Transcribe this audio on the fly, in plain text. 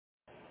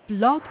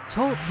Blog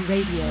Talk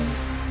Radio.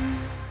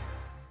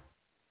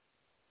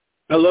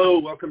 Hello,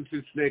 welcome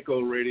to Snake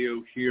Oil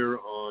Radio here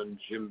on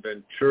Jim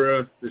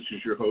Ventura. This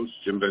is your host,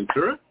 Jim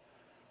Ventura.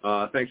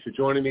 Thanks for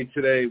joining me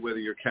today, whether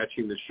you're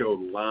catching the show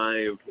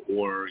live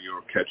or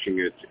you're catching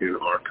it in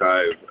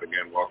archive.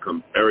 Again,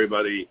 welcome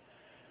everybody.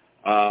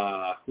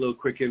 A little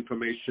quick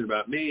information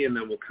about me, and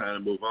then we'll kind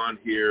of move on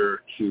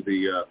here to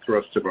the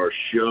thrust of our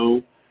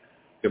show.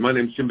 Yeah, my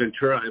name is Jim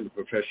Ventura. I'm a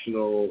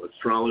professional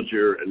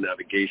astrologer and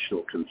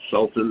navigational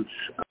consultant.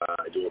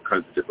 I do all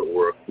kinds of different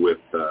work with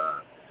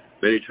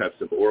many types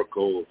of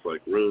oracles like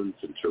runes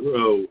and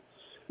tarot,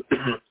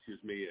 and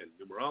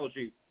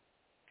numerology.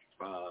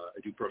 I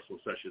do personal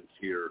sessions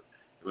here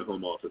in my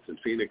home office in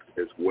Phoenix,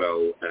 as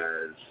well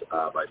as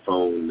by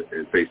phone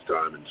and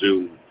FaceTime and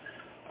Zoom.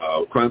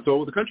 Clients all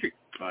over the country.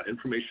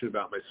 Information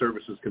about my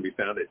services can be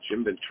found at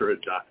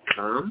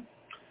jimventura.com.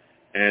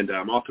 And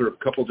I'm author of a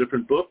couple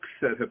different books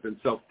that have been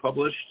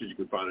self-published, as you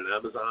can find on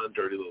Amazon,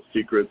 Dirty Little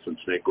Secrets and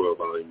Snake Oil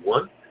Volume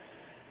 1.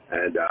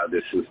 And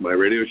this is my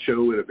radio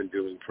show that I've been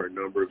doing for a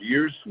number of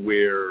years,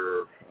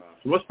 where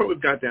for the most part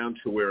we've got down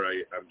to where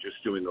I'm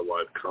just doing a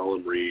live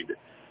column read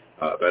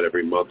about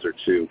every month or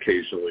two,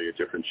 occasionally a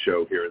different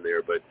show here and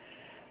there. But,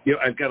 you know,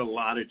 I've got a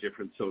lot of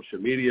different social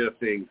media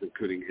things,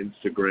 including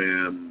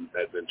Instagram,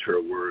 at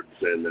Ventura Words,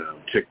 and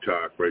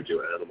TikTok, where I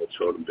do animal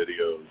totem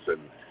videos,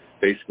 and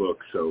Facebook.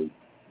 So,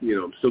 you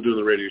know, I'm still doing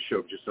the radio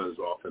show, just not as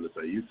often as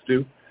I used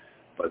to.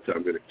 But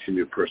I'm going to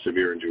continue to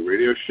persevere and do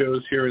radio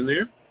shows here and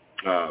there.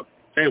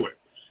 Anyway,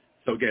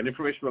 so again,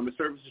 information about my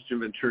services,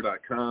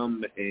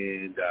 jimventura.com,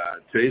 and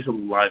today's a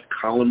live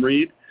column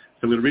read.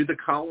 So I'm going to read the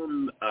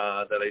column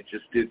that I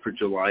just did for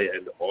July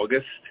and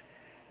August,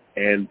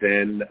 and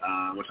then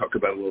I'm going to talk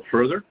about it a little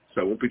further.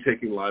 So I won't be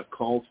taking live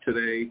calls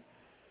today.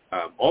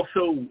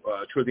 Also,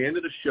 toward the end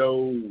of the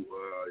show,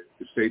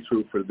 stay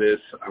tuned for this.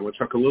 I want to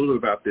talk a little bit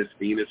about this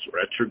Venus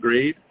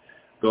retrograde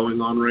going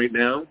on right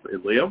now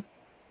in Leo.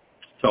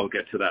 So I'll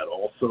get to that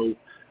also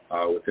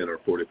within our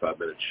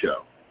 45-minute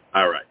show.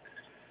 All right.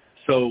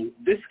 So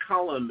this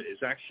column is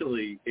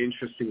actually,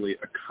 interestingly,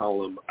 a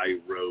column I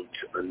wrote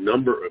a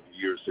number of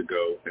years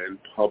ago and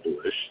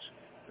published.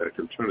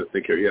 I'm trying to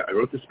think here. Yeah, I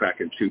wrote this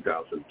back in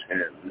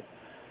 2010,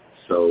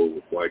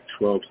 so like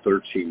 12,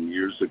 13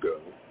 years ago.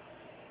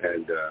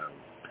 And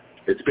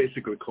it's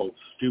basically called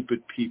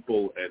Stupid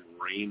People and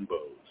Rainbows.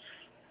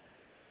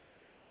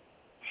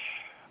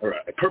 All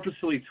right. I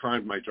purposely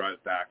timed my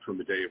drive back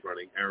from a day of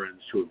running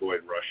errands to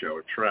avoid rush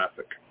hour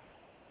traffic.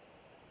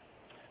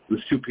 It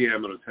was 2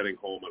 p.m. and I was heading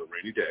home on a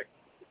rainy day.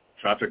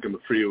 Traffic on the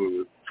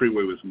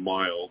freeway was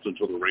mild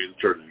until the rain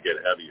started to get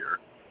heavier.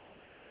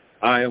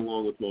 I,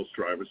 along with most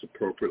drivers,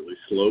 appropriately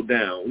slowed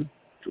down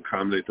to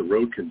accommodate the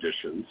road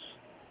conditions.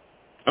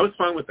 I was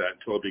fine with that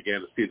until I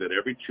began to see that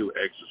every 2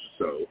 exits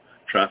or so,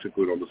 traffic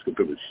would almost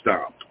completely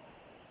stop.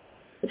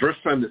 The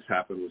first time this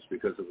happened was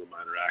because of a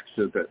minor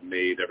accident that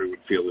made everyone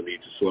feel the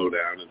need to slow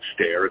down and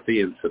stare at the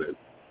incident.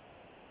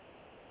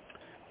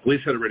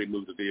 Police had already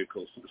moved the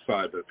vehicles to the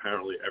side, but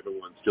apparently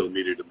everyone still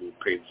needed to move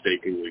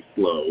painstakingly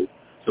slow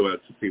so as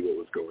to see what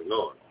was going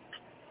on.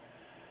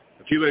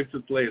 A few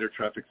exits later,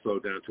 traffic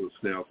slowed down to a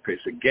snail's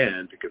pace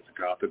again because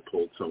the cop had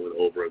pulled someone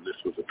over, and this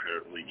was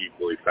apparently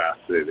equally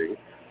fascinating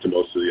to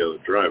most of the other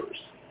drivers.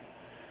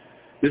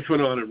 This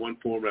went on in one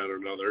format or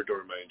another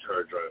during my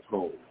entire drive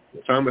home.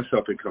 I found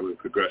myself becoming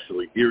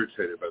progressively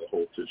irritated by the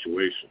whole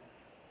situation.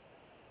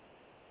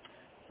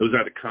 It was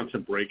either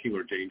constant braking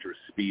or dangerous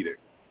speeding.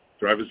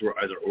 Drivers were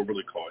either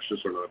overly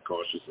cautious or not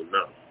cautious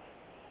enough.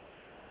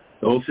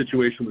 The whole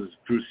situation was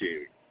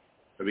excruciating.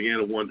 I began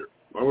to wonder,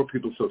 why were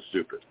people so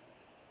stupid?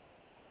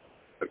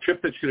 A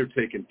trip that should have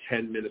taken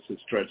 10 minutes and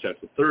stretched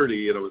out to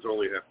 30, and I was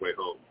only halfway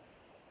home.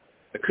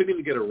 I couldn't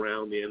even get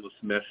around the endless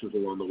messes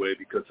along the way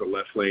because the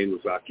left lane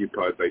was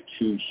occupied by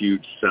 2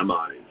 huge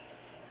semis.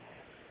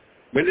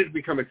 When did it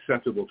become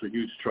acceptable for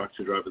huge trucks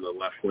to drive in the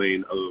left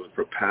lane other than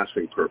for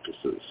passing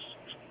purposes?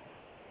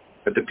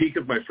 At the peak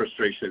of my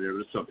frustration, there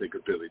was something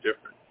completely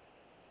different.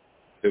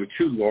 There were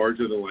 2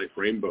 larger-than-life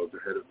rainbows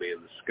ahead of me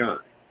in the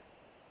sky.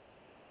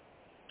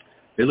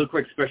 They looked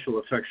like special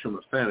effects from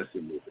a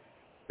fantasy movie.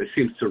 They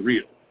seemed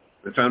surreal.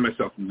 I found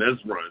myself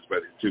mesmerized by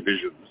these 2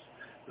 visions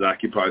that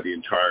occupied the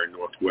entire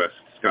northwest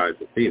skies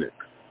of Phoenix.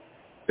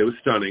 They were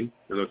stunning,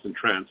 and I was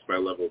entranced by a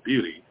level of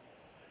beauty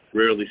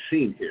rarely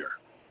seen here.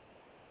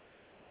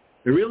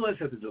 I realized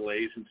that the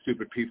delays and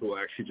stupid people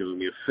were actually doing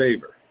me a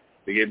favor.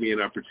 They gave me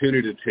an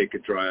opportunity to take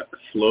a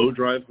slow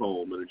drive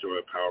home and enjoy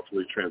a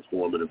powerfully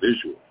transformative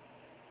visual.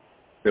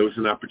 There was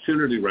an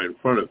opportunity right in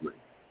front of me.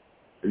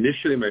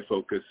 Initially, my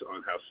focus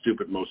on how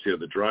stupid most of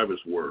the other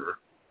drivers were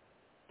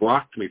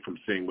blocked me from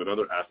seeing what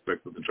other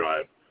aspects of the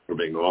drive were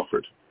being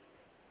offered.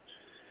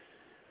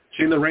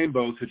 Seeing the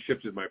rainbows had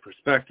shifted my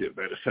perspective.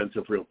 I had a sense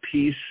of real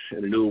peace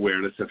and a new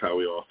awareness of how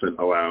we often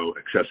allow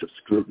excessive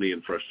scrutiny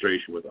and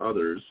frustration with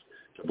others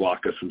to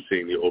block us from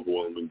seeing the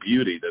overwhelming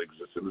beauty that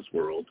exists in this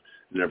world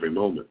in every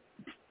moment.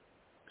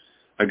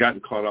 I'd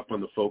gotten caught up on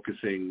the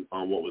focusing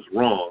on what was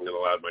wrong and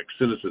allowed my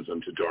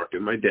cynicism to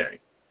darken my day.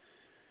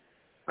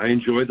 I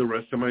enjoyed the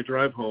rest of my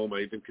drive home. I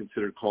even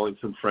considered calling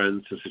some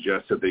friends to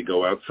suggest that they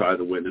go outside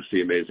and witness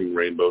the amazing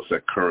rainbows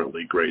that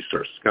currently grace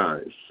our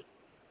skies.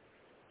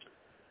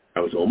 I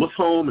was almost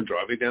home and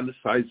driving down the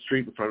side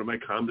street in front of my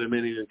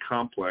condominium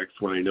complex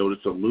when I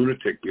noticed a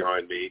lunatic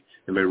behind me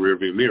in my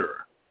rearview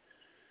mirror.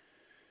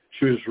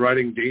 She was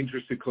riding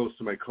dangerously close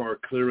to my car,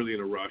 clearly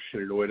in a rush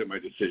and annoyed at my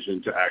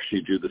decision to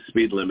actually do the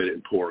speed limit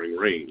in pouring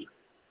rain.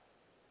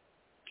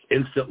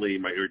 Instantly,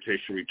 my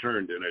irritation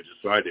returned, and I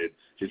decided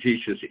to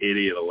teach this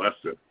idiot a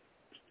lesson.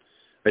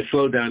 I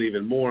slowed down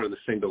even more on the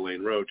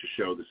single-lane road to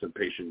show this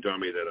impatient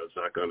dummy that I was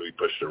not going to be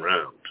pushed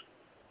around.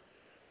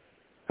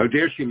 How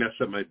dare she mess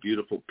up my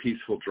beautiful,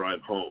 peaceful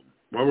drive home?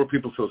 Why were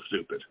people so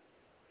stupid?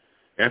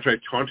 After I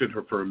taunted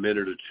her for a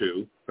minute or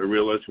two, I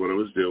realized what I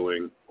was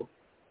doing.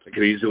 I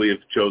could easily have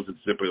chosen to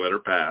simply let her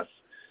pass,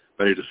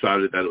 but I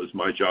decided that it was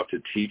my job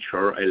to teach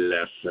her a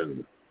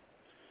lesson.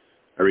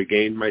 I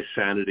regained my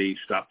sanity,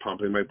 stopped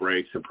pumping my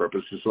brakes and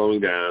purposely slowing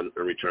down,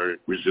 and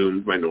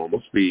resumed my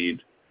normal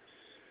speed.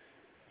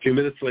 A few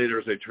minutes later,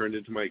 as I turned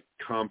into my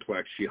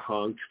complex, she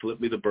honked,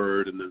 flipped me the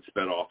bird, and then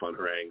sped off on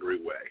her angry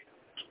way.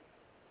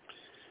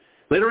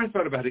 Later, I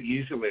thought about how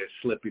easily I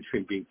slipped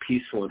between being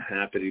peaceful and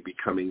happy to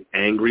becoming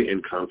angry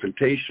and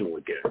confrontational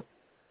again.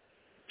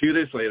 A few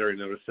days later, I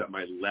noticed that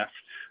my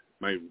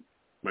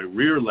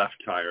rear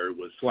left tire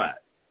was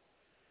flat.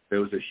 There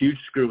was a huge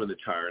screw in the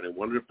tire, and I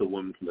wondered if the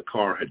woman from the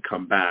car had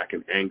come back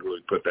and angrily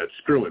put that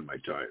screw in my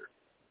tire.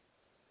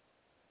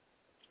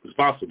 It was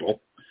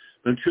possible,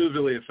 but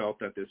intuitively I felt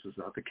that this was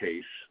not the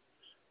case.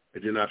 I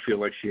did not feel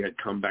like she had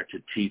come back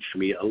to teach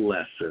me a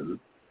lesson.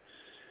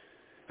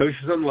 I was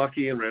just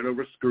unlucky and ran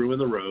over a screw in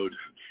the road.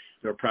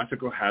 There are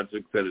practical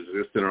hazards that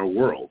exist in our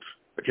world.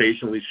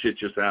 Occasionally, shit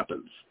just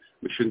happens.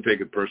 We shouldn't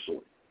take it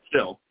personally.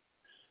 Still,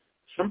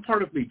 some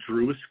part of me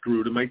drew a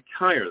screw to my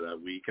tire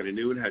that week, and I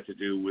knew it had to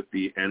do with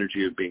the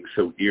energy of being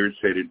so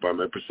irritated by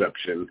my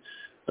perception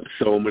of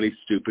so many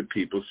stupid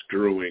people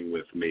screwing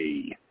with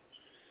me.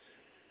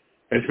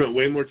 I spent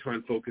way more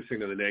time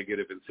focusing on the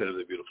negative instead of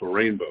the beautiful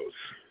rainbows.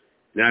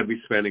 Now I'd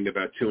be spending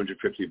about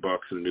 $250 on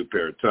a new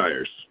pair of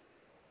tires.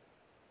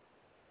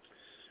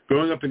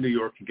 Growing up in New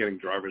York and getting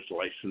driver's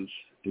license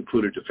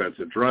included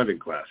defensive driving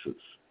classes.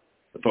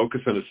 The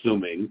focus on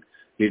assuming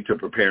you need to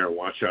prepare and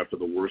watch out for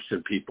the worst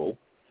in people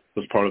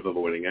was part of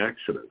avoiding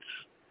accidents.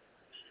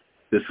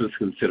 This was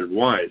considered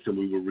wise, and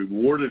we were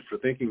rewarded for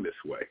thinking this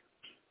way.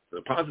 On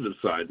the positive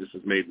side, this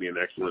has made me an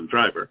excellent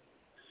driver.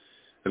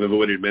 I've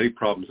avoided many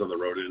problems on the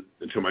road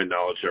and to my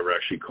knowledge never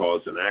actually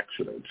caused an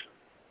accident.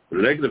 On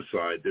the negative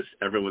side, this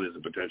everyone is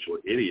a potential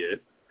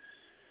idiot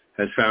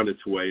has found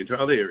its way into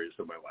other areas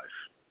of my life.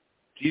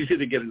 It's easy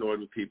to get annoyed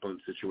with people in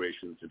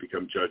situations and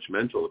become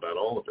judgmental about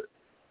all of it.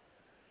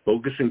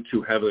 Focusing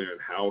too heavily on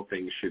how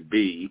things should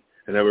be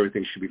and how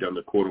everything should be done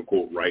the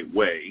quote-unquote right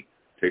way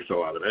takes a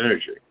lot of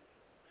energy.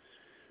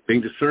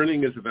 Being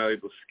discerning is a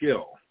valuable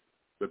skill,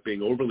 but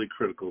being overly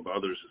critical of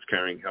others is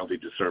carrying healthy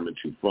discernment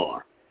too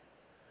far.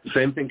 The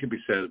same thing can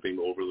be said of being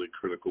overly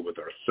critical with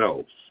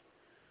ourselves.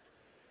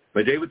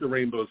 My day with the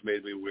rainbows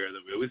made me aware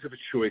that we always have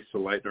a choice to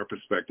lighten our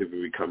perspective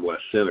and become less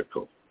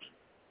cynical.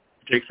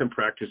 It takes some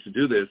practice to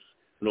do this,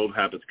 and old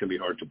habits can be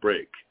hard to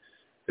break,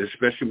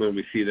 especially when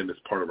we see them as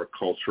part of our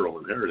cultural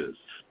inheritance.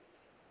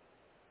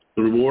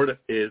 The reward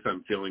is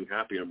I'm feeling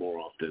happier more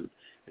often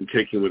and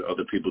taking what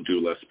other people do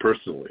less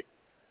personally.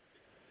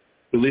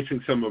 Releasing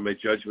some of my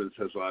judgments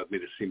has allowed me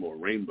to see more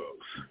rainbows.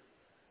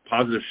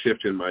 Positive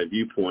shift in my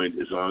viewpoint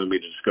is allowing me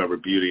to discover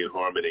beauty and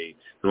harmony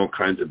in all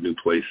kinds of new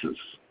places.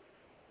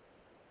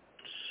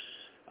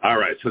 All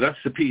right, so that's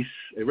the piece.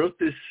 I wrote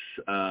this,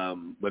 I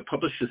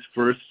published this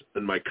first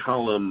in my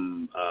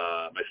column,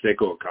 my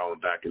snake oil column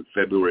back in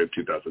February of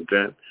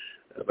 2010.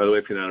 By the way,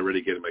 if you're not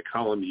already getting my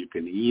column, you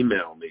can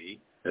email me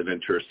at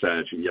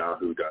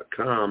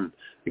venturasag@yahoo.com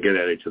and get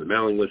added to the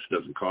mailing list. It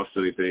doesn't cost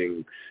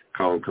anything.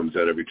 Column comes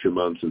out every 2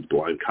 months and it's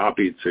blind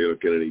copied, so you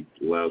don't get any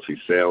lousy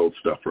sales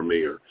stuff from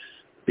me or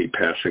be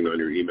passing on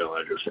your email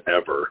address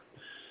ever.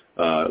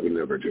 We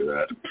never do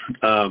that.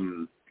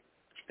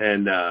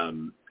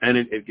 And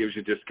it gives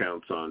you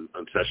discounts on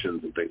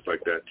sessions and things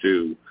like that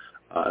too,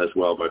 as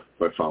well by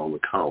following the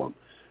column.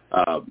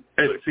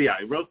 Anyway, so yeah,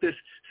 I wrote this.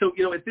 So,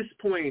 at this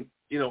point,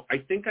 I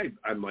think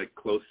I'm like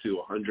close to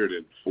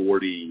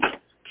 140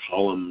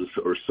 columns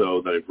or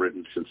so that I've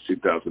written since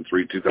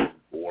 2003,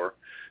 2004.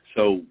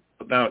 So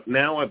about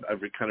now I've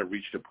kind of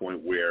reached a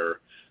point where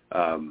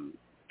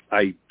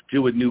I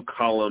do a new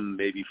column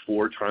maybe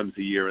 4 times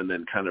a year and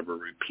then kind of a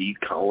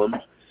repeat column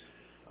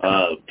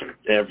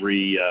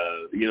every,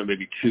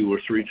 maybe 2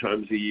 or 3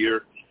 times a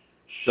year.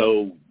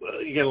 So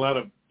you get a lot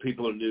of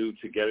people are new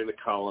to getting the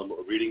column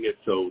or reading it,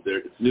 so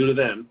it's new to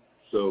them.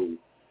 So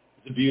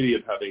it's the beauty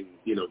of having,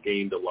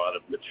 gained a lot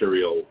of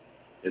material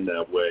in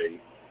that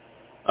way.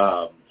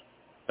 In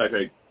fact,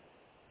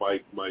 one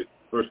of my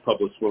first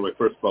published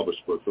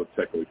books was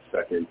technically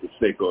second, the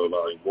Snake Oil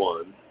Volume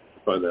 1. You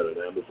find that on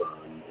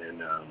Amazon,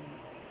 and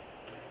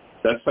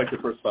that's like the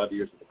first 5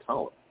 years of the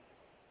column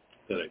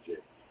that I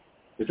did.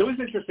 It's always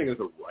interesting as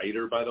a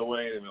writer, by the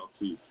way,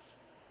 who's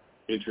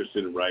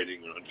interested in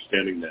writing or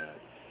understanding that.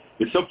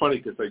 It's so funny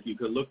because, like, you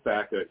can look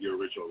back at your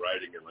original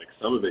writing and, like,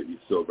 some of it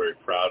you're still very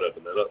proud of,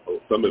 and then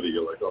some of it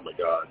you're like, oh, my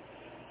God,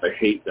 I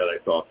hate that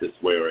I thought this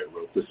way or I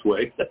wrote this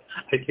way.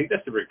 I think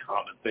that's a very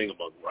common thing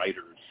among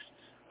writers,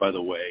 by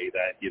the way,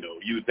 that, you know,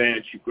 you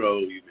advance, you grow,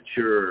 you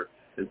mature,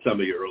 and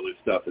some of your early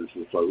stuff is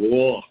just like,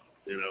 whoa,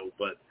 you know.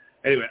 But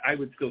anyway, I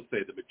would still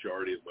say the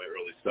majority of my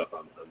early stuff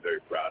I'm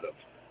very proud of.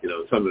 You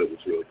know, some of it was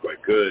really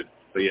quite good.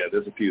 But, yeah,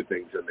 there's a few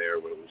things in there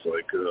where it was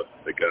like, oh,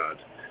 my God,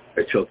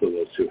 I tilted a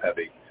little too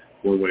heavy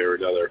one way or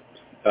another.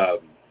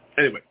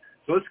 Anyway,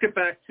 so let's get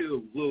back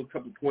to a little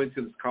couple points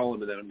in this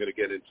column, and then I'm going to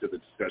get into the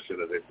discussion,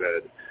 as I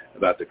said,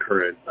 about the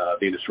current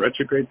Venus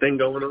retrograde thing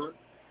going on.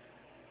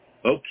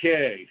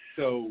 Okay,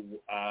 so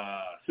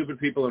stupid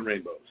people and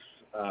rainbows.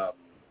 I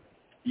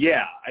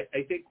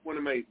think one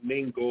of my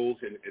main goals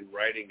in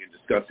writing and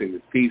discussing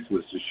this piece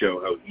was to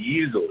show how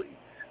easily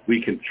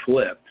we can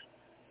flip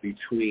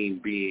between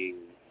being,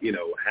 you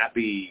know,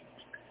 happy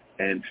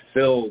and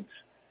fulfilled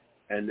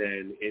and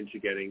then into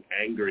getting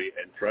angry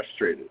and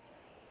frustrated.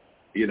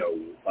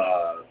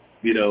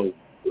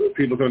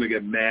 People are going to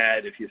get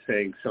mad if you're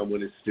saying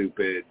someone is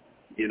stupid.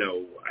 You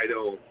know, I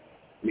don't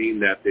mean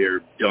that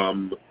they're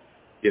dumb.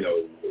 You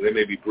know, there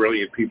may be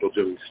brilliant people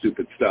doing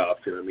stupid stuff.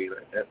 You know what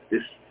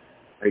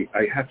I mean?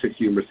 I have to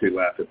humorously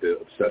laugh at the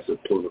obsessive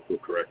political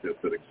correctness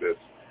that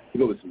exists.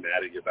 People are just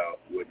mad at you about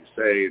what you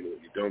say and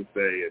what you don't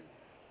say. And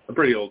I'm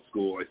pretty old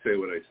school. I say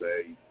what I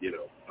say, you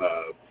know.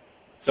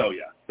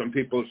 Some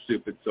people are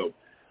stupid, so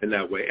in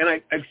that way. And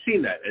I've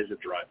seen that as a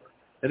driver.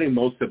 I think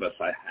most of us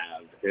I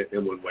have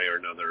in one way or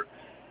another.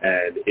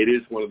 And it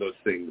is one of those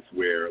things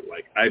where,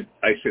 like, I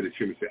say this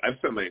humorously, I've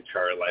spent my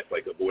entire life,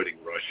 like, avoiding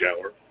rush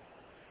hour.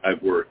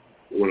 I've worked,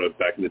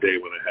 back in the day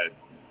when I had,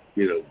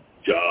 you know,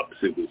 jobs,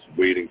 it was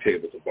waiting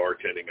tables and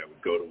bartending. I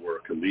would go to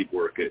work and leave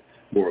work at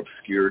more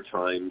obscure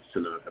times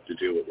to not have to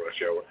deal with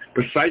rush hour,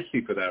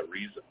 precisely for that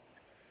reason.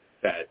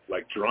 That,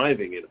 like,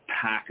 driving in a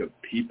pack of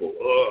people,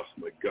 oh,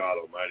 my God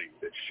almighty,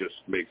 it just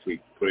makes me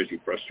crazy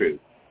frustrated.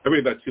 Every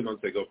about 2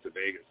 months I go up to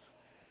Vegas.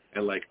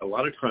 And, like, a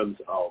lot of times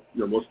a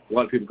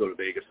lot of people go to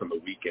Vegas on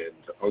the weekend.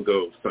 I'll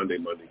go Sunday,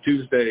 Monday,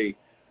 Tuesday,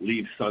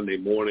 leave Sunday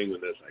morning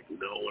when there's, like,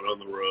 no one on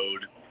the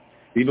road.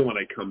 Even when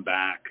I come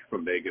back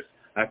from Vegas,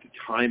 I have to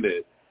time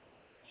it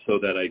so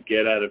that I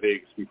get out of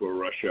Vegas before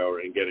rush hour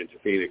and get into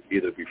Phoenix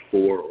either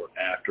before or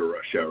after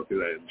rush hour,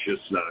 because I'm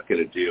just not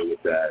going to deal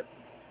with that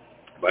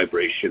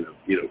vibration of,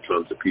 you know,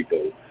 tons of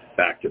people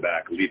back to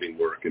back leaving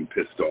work and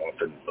pissed off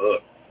and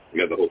you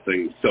got the whole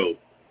thing. So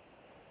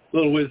a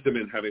little wisdom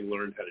in having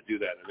learned how to do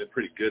that, and they're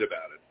pretty good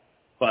about it.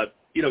 But,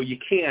 you know, you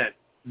can't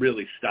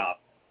really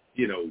stop,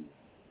 you know,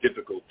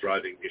 difficult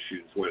driving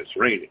issues when it's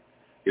raining.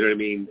 You know what I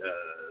mean?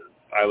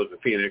 I live in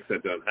Phoenix.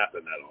 That doesn't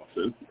happen that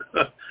often.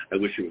 I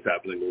wish it was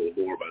happening a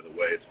little more, by the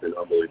way. It's been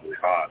unbelievably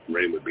hot.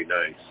 Rain would be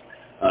nice.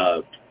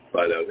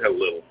 But a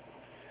little.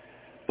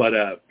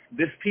 But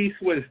this piece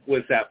was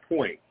that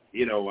point.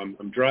 You know,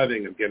 I'm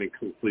driving. I'm getting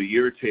completely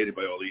irritated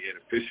by all the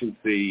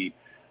inefficiency.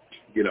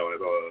 You know,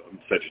 I'm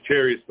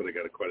Sagittarius, but I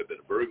got quite a bit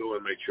of Virgo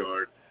in my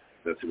chart.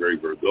 That's a very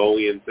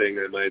Virgolian thing,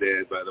 I might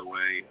add, by the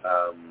way.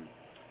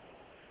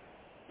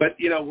 But,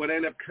 you know, what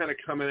ended up kind of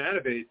coming out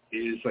of it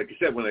is, like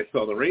I said, when I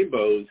saw the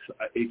rainbows,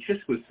 it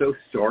just was so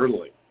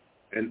startling.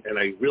 And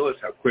I realized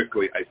how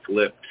quickly I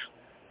flipped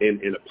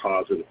in a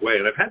positive way.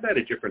 And I've had that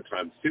at different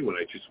times, too, when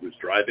I just was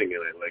driving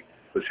and I, like,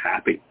 was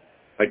happy.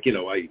 Like, you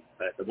know, I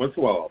once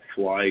in a while I'll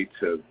fly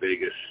to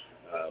Vegas,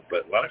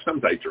 but a lot of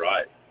times I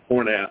drive,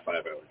 4.5, 5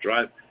 hour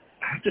drive.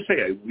 I have to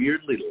say I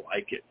weirdly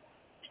like it,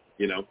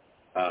 you know.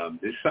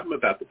 There's something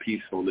about the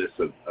peacefulness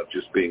of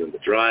just being on the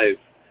drive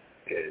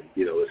and,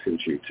 you know, listening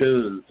to your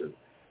tunes and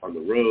on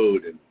the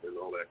road and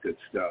all that good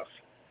stuff.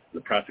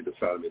 And the practical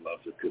side of me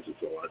loves it because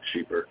it's a lot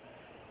cheaper,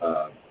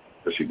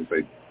 especially because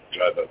I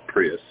drive a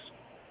Prius.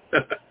 You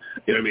know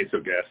what I mean? So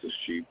gas is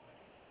cheap.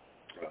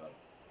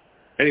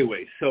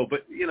 Anyway,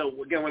 but, you know,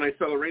 again, when I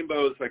saw the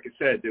rainbows, like I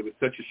said, there was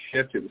such a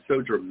shift. It was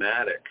so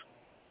dramatic.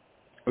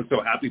 I was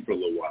so happy for a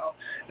little while.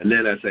 And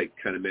then, as I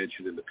kind of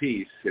mentioned in the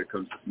piece, here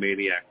comes this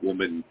maniac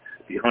woman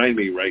behind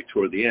me right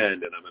toward the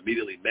end, and I'm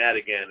immediately mad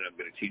again, and I'm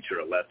going to teach her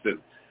a lesson.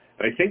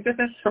 And I think that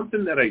that's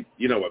something that I've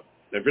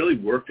really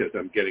worked as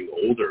I'm getting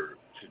older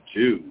to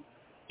do,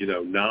 you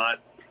know,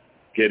 not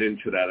get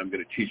into that, I'm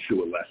going to teach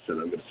you a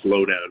lesson, I'm going to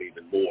slow down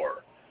even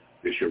more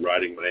because you're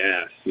riding my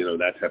ass, you know,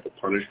 that type of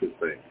punishment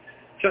thing.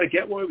 So I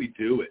get why we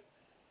do it,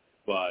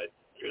 but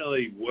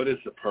really, what is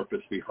the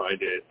purpose behind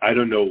it? I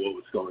don't know what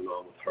was going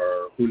on with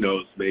her. Who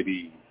knows?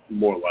 Maybe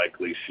more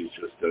likely she's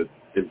just an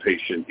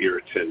impatient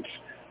irritant,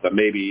 but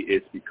maybe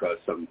it's because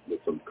some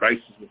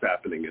crisis was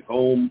happening at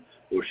home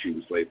or she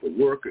was late for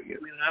work. I mean,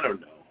 I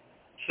don't know.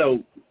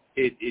 So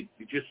it's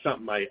just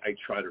something I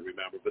try to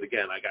remember. But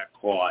again, I got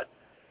caught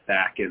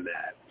back in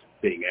that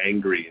being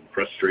angry and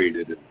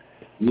frustrated and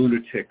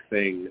lunatic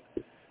thing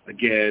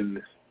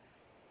again.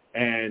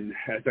 And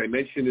as I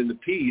mentioned in the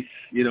piece,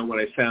 you know, when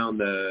I found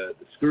the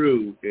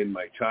screw in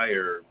my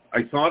tire,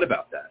 I thought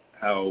about that,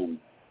 how,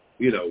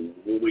 you know,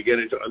 when we get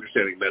into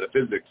understanding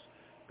metaphysics,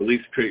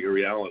 beliefs create your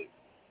reality.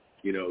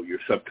 your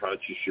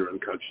subconscious, your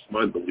unconscious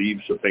mind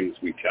believes the things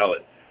we tell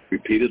it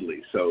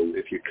repeatedly. So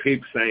if you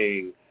keep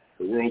saying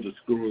the world is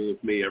screwing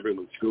with me,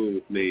 everyone's screwing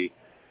with me,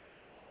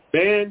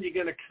 then you're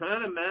going to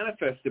kind of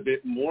manifest a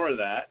bit more of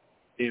that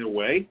in a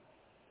way.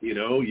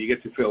 You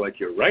get to feel like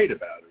you're right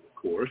about it, of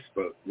course,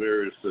 but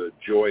where's the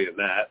joy in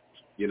that?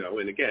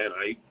 And again,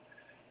 I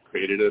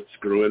created a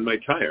screw in my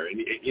tire. And,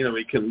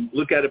 you can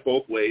look at it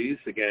both ways.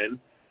 Again,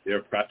 there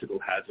are practical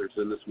hazards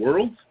in this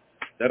world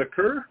that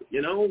occur.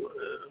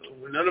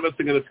 None of us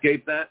are going to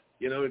escape that.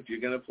 If you're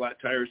going to flat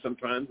tires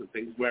sometimes and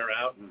things wear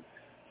out and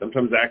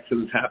sometimes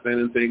accidents happen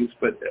and things.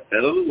 But at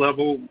another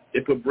level,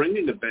 if we're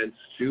bringing events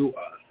to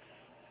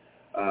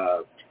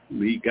us,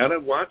 we got to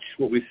watch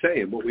what we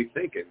say and what we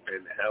think and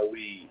how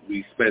we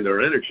spend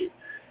our energy.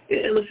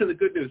 And listen, the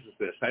good news is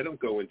this. I don't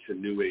go into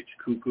New Age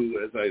cuckoo,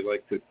 as I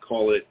like to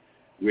call it,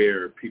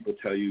 where people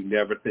tell you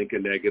never think a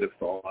negative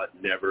thought,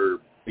 never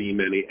beam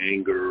any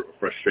anger or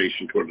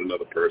frustration toward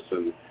another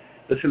person.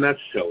 Listen, that's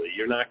silly.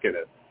 You're not going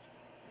to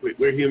 –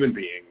 we're human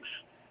beings.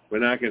 We're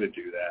not going to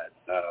do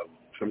that.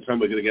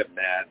 Sometimes we're going to get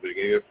mad. We're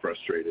going to get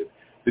frustrated.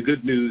 The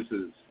good news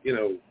is,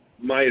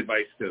 my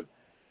advice to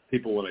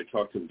people when I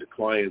talk to them, to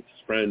clients,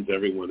 friends,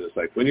 everyone is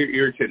like, when you're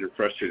irritated and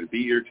frustrated,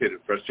 be irritated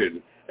and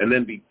frustrated, and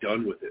then be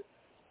done with it.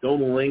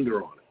 Don't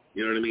linger on it.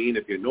 You know what I mean?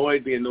 If you're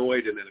annoyed, be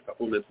annoyed, and then a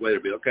couple of minutes later,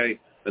 be okay,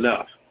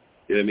 enough.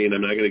 You know what I mean?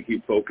 I'm not going to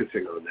keep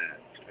focusing on that.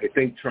 I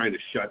think trying to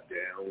shut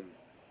down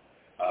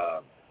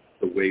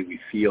the way we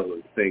feel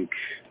and think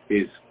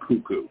is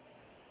cuckoo.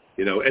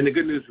 And the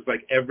good news is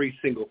like every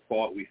single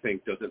thought we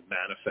think doesn't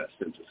manifest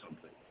into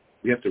something.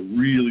 We have to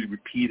really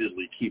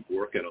repeatedly keep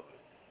working on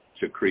it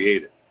to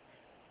create it.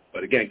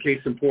 But again, case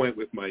in point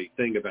with my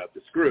thing about the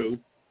screw,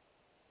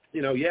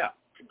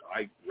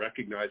 I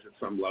recognize at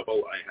some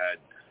level I had,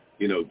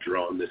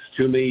 drawn this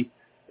to me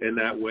in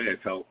that way.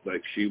 I felt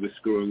like she was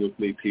screwing with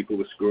me, people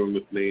were screwing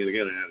with me, and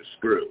again, I had a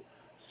screw.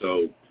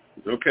 So,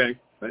 okay,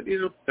 but,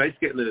 nice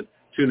getting the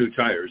 2 new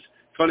tires.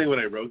 Funny, when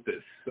I wrote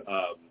this,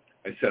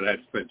 I said I had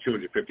to spend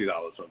 $250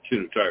 on 2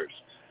 new tires.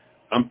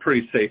 I'm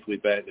pretty safely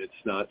betting it's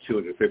not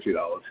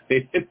 $250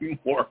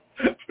 anymore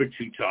for 2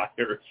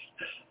 tires.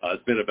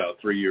 It's been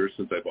about 3 years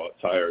since I bought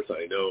tires.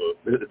 I know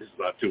this is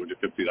not $250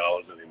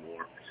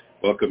 anymore.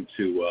 Welcome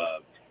to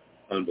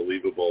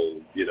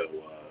unbelievable,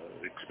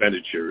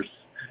 expenditures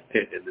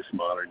in this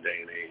modern day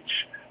and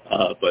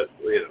age. But,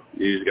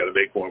 you just got to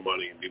make more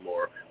money and be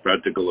more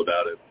practical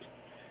about it.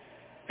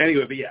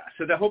 Anyway, but yeah,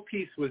 so the whole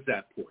piece was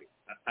that point.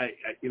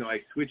 I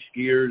switched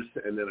gears,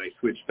 and then I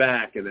switched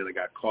back, and then I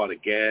got caught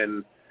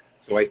again.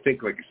 So I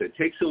think, like I said, it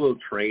takes a little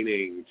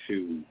training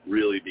to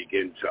really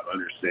begin to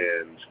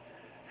understand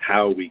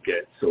how we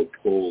get so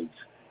pulled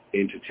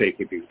into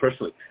taking things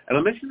personally. And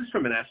I'll mention this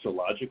from an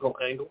astrological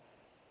angle.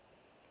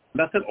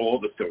 Not that all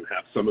of us don't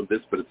have some of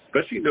this, but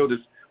especially notice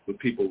with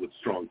people with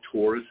strong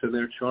Taurus in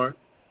their chart.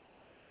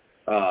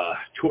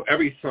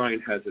 Every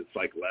sign has its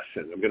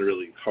lesson. I'm going to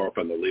really harp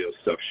on the Leo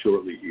stuff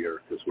shortly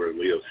here because we're in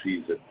Leo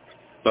season.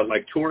 But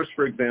like Taurus,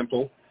 for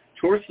example,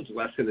 Taurus's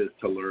lesson is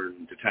to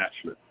learn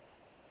detachment,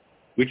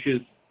 which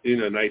is,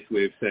 a nice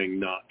way of saying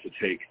not to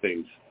take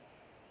things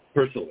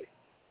personally.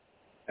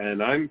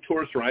 And I'm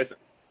Taurus rising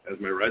as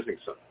my rising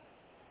sun.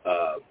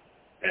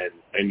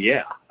 And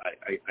yeah,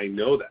 I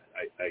know that.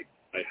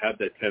 I have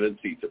that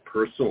tendency to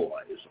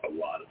personalize a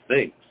lot of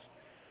things.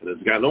 And as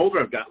I've gotten older,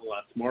 I've gotten a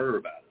lot smarter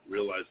about it,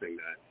 realizing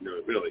that,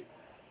 really,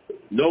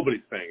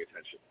 nobody's paying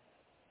attention.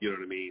 You know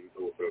what I mean?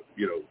 Or,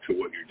 to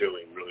what you're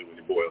doing, really, when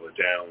you boil it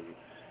down,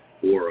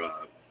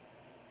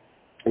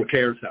 or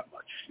cares that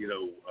much.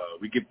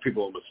 We give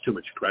people almost too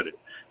much credit.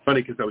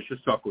 Funny, because I was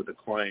just talking with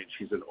a client.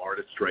 She's an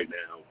artist right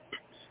now,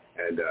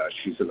 and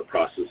she's in the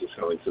process of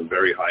selling some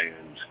very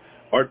high-end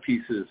art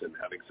pieces and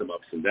having some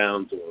ups and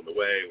downs along the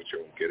way, which I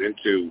won't get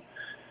into.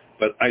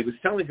 But I was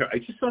telling her, I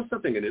just saw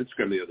something on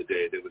Instagram the other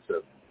day. There was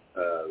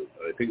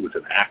I think it was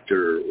an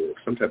actor or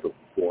some type of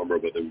performer,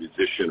 whether a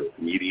musician or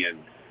comedian.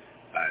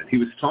 And he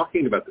was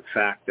talking about the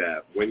fact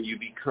that when you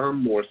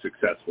become more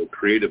successful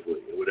creatively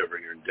in whatever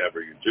your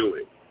endeavor you're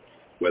doing,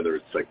 whether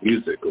it's like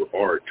music or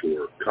art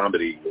or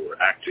comedy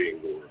or acting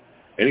or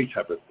any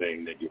type of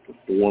thing that you're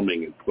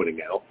performing and putting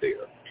out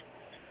there,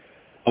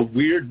 a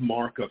weird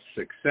mark of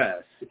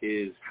success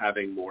is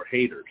having more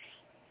haters.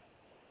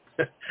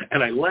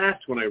 And I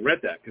laughed when I read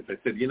that because I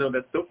said,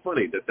 that's so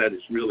funny that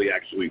is really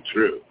actually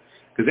true.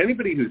 Because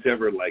anybody who's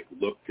ever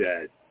looked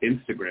at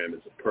Instagram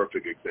is a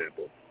perfect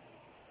example.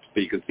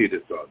 But you can see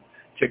this on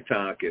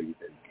TikTok and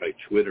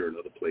Twitter and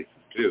other places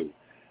too.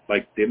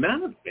 The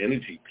amount of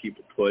energy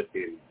people put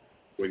in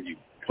when you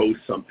post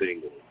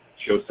something or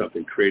show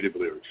something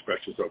creatively or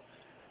express yourself,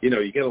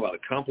 you get a lot of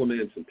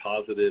compliments and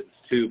positives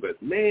too.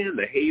 But man,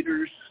 the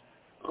haters,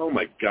 oh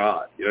my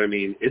God, you know what I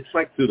mean? It's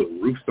through the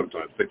roof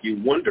sometimes.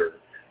 You wonder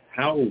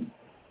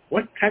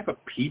what type of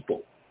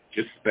people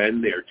just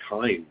spend their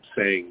time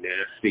saying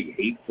nasty,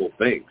 hateful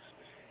things.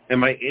 And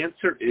my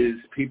answer is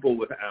people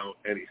without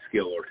any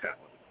skill or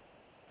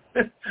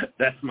talent.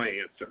 That's my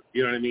answer.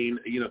 You know what I mean?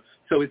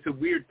 So it's a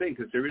weird thing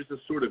because there is a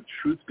sort of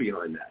truth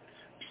behind that.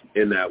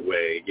 in that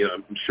way. You know,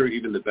 I'm sure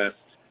even the best,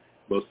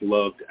 most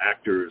loved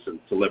actors and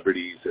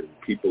celebrities and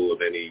people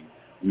of any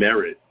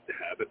merit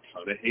have a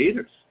ton of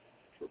haters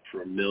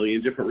for a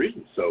million different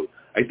reasons. So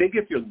I think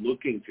if you're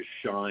looking to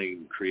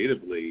shine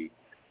creatively,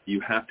 you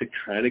have to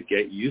kind of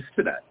get used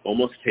to that,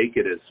 almost take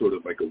it as sort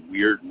of like a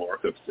weird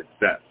mark of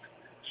success,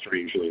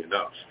 strangely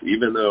enough,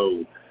 even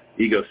though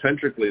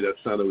egocentrically that's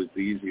not always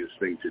the easiest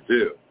thing to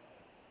do.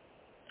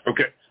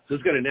 Okay, so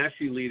it's going to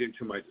naturally lead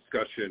into my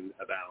discussion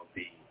about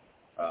the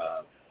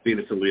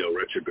Venus and Leo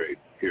retrograde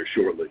here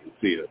shortly. You'll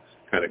see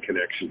a kind of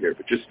connection here,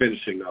 but just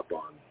finishing up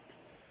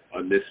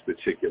on this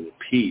particular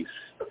piece.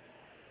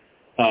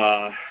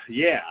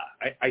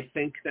 I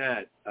think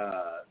that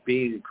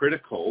being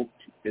critical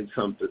in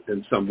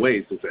some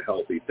ways is a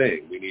healthy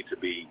thing. We need to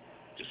be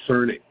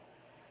discerning.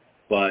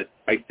 But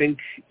I think,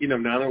 you know,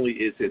 not only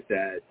is it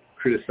that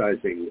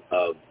criticizing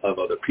of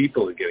other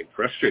people and getting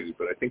frustrated,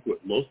 but I think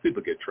what most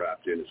people get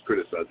trapped in is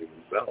criticizing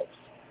themselves.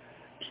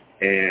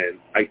 And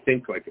I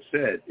think, like I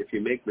said, if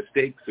you make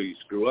mistakes or you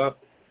screw up,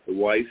 the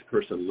wise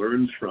person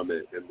learns from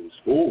it and moves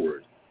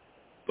forward.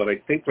 But I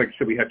think, like I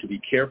said, we have to be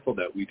careful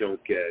that we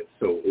don't get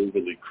so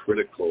overly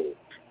critical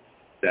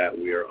that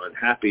we are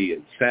unhappy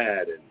and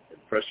sad and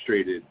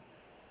frustrated,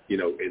 you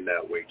know, in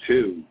that way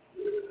too.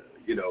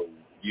 You know,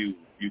 you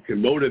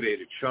can motivate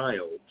a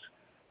child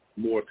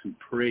more through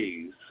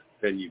praise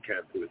than you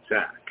can through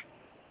attack,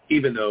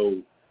 even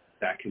though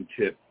that can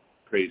tip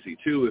crazy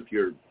too if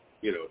you're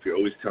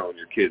always telling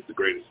your kids the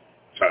greatest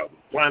child on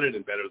the planet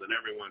and better than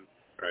everyone,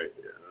 right?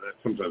 Yeah, that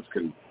sometimes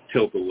can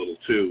tilt a little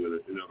too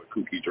in another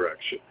kooky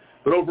direction.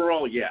 But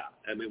overall, yeah,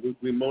 I mean,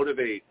 we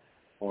motivate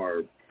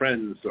our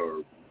friends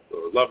or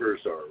lovers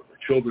or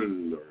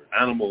children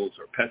or animals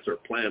or pets or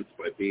plants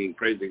by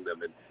praising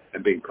them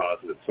and being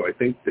positive. So I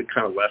think the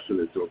kind of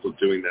lesson is also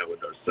doing that with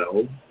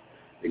ourselves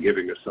and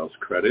giving ourselves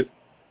credit.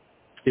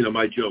 You know,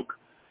 my joke,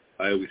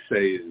 I always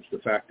say, is the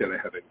fact that I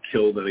haven't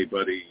killed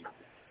anybody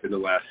in the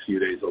last few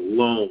days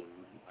alone,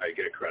 I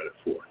get credit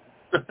for.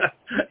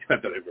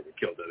 Not that I've ever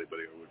killed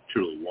anybody or would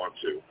truly want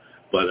to,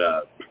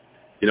 but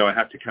you know, I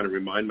have to kind of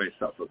remind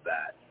myself of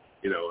that.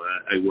 You know,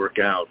 I work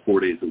out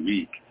 4 days a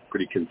week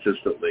pretty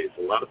consistently. It's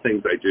a lot of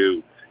things I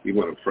do, even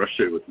when I'm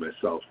frustrated with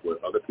myself,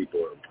 what other people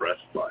are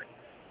impressed by.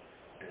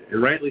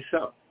 And rightly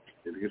so,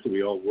 because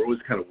we're always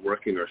kind of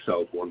working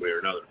ourselves one way or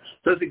another.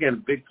 So that's, again, a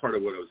big part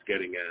of what I was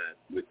getting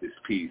at with this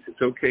piece.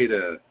 It's okay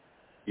to,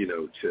 you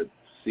know, to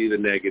see the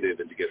negative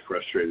and to get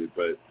frustrated,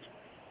 but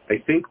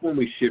I think when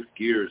we shift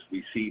gears,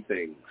 we see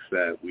things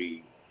that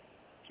we,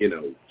 you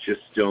know,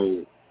 just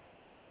don't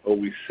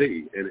always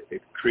see, and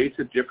it creates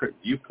a different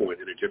viewpoint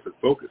and a different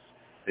focus.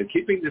 And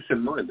keeping this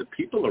in mind, the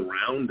people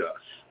around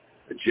us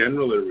are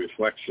generally a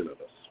reflection of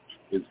us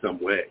in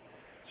some way.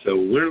 So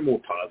we're in a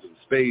more positive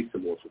space, a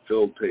more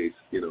fulfilled pace,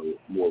 you know,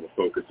 more of a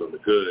focus on the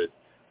good.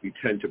 We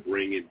tend to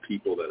bring in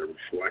people that are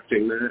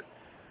reflecting that.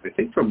 I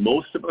think for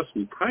most of us,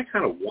 we probably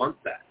kind of want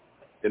that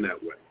in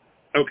that way.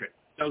 Okay,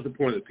 that was the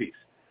point of the piece.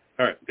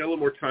 All right, got a little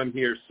more time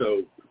here,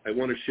 so I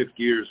want to shift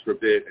gears for a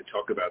bit and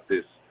talk about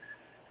this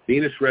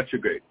Venus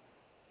retrograde.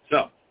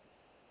 So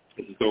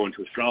this is going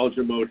to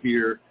astrologer mode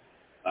here.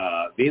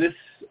 Venus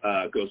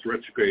goes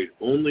retrograde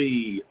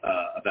only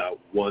about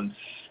once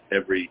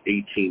every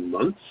 18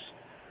 months,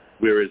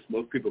 whereas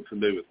most people are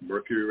familiar with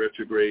Mercury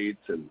retrogrades,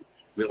 and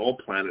I mean, all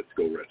planets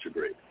go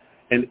retrograde.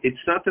 And it's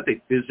not that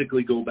they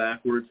physically go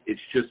backwards.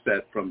 It's just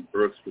that from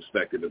Earth's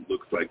perspective, it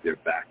looks like they're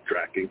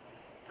backtracking.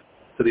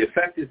 So the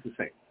effect is the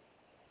same.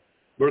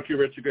 Mercury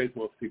retrograde,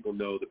 most people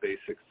know the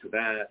basics to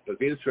that, but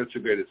Venus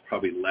retrograde is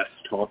probably less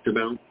talked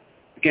about.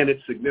 Again,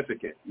 it's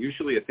significant.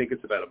 Usually I think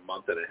it's about a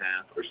month and a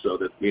half or so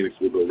that Venus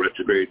will go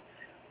retrograde.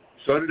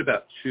 Started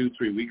about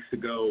 2-3 weeks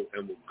ago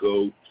and will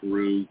go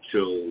through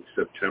till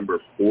September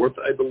 4th,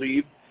 I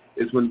believe,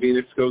 is when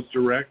Venus goes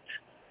direct.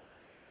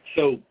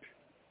 So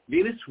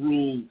Venus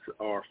rules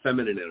our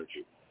feminine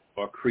energy,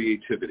 our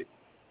creativity,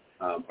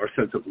 our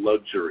sense of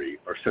luxury,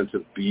 our sense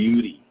of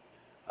beauty.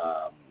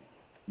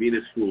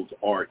 Venus rules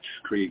art,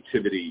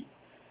 creativity.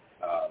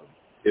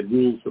 It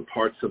rules the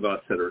parts of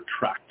us that are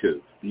attractive,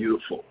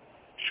 beautiful,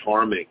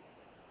 charming.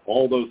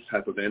 All those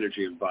type of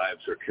energy and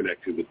vibes are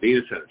connected with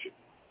Venus energy.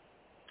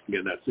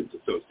 Again, that's its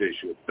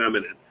association with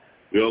feminine.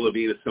 We all have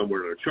Venus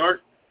somewhere in our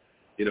chart.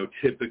 You know,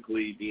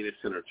 typically Venus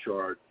in our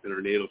chart, in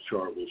our natal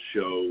chart, will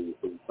show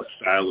a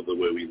style of the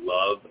way we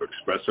love or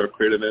express our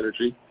creative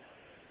energy.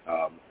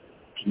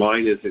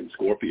 Mine is in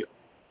Scorpio.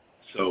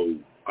 So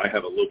I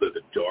have a little bit of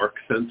a dark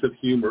sense of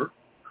humor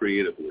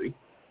creatively.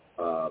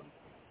 I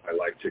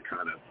like to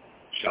kind of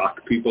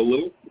shock people a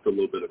little with a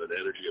little bit of an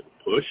energy of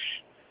a push.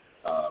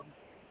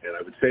 And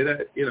I would say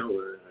that, you know,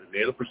 a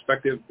natal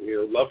perspective, you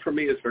know, love for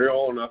me is very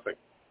all or nothing.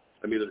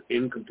 I'm either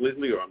in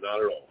completely or I'm not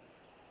at all.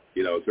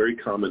 You know, it's very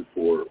common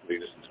for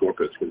Venus and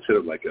Scorpio. It's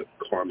considered like a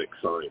karmic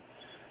sign.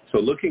 So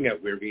looking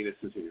at where Venus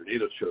is in your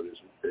natal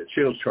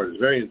chart is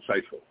very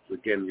insightful.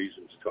 Again,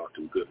 reason to talk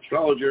to a good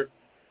astrologer.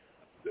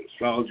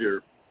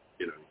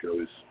 You know, you can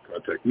always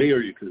contact me or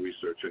you can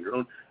research on your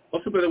own.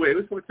 Also, by the way, I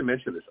just wanted to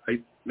mention this.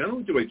 Not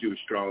only do I do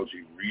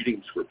astrology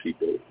readings for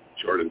people,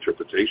 chart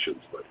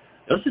interpretations, but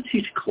I also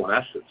teach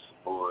classes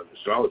on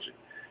astrology.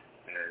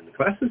 And the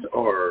classes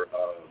are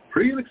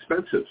pretty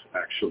inexpensive,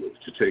 actually,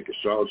 to take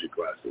astrology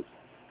classes.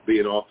 Be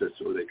in office,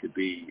 or they could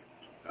be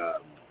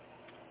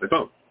by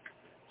phone.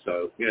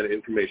 So, yeah,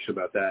 information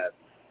about that,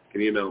 you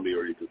can email me,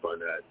 or you can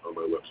find that on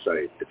my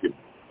website if you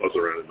buzz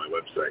around in my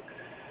website.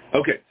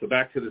 Okay, so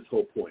back to this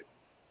whole point.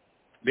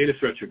 Venus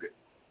retrograde.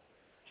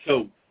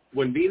 So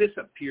when Venus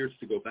appears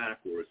to go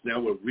backwards, now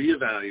we're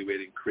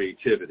reevaluating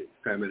creativity,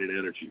 feminine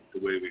energy, the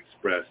way we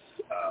express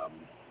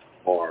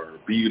our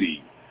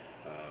beauty,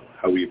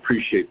 how we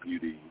appreciate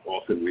beauty,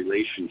 often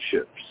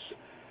relationships,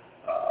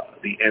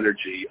 the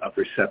energy of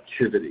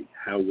receptivity,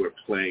 how we're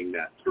playing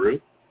that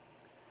through.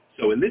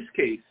 So in this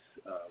case,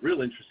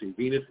 real interesting,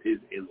 Venus is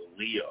in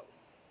Leo.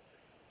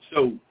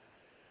 So,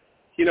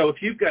 you know,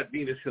 if you've got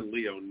Venus in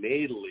Leo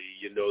natally,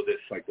 you know this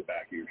like the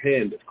back of your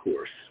hand, of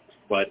course.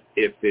 But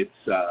if it's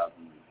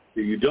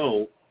if you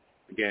don't,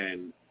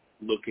 again,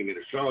 looking at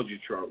astrology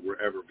chart,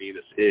 wherever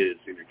Venus is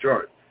in your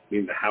chart,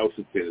 meaning the house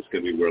it's in is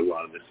going to be where a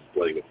lot of this is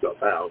playing itself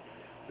out.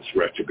 This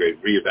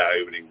retrograde,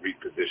 reevaluating,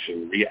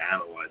 repositioning,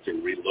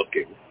 reanalyzing,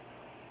 relooking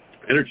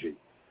energy.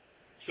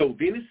 So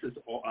Venus is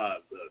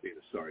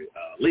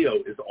Leo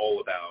is all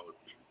about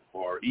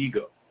our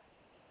ego.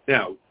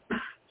 Now,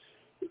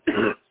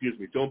 excuse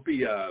me, don't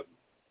be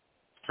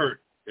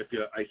hurt if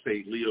I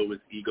say Leo is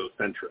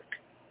egocentric.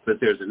 But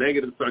there's a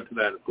negative side to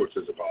that. Of course,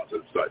 there's a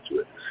positive side to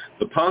it.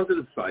 The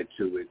positive side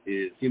to it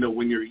is, you know,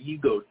 when you're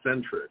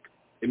egocentric,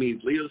 it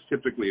means Leos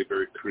typically are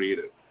very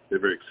creative. They're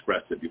very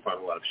expressive. You find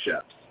a lot of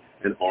chefs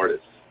and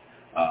artists.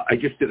 I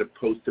just did a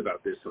post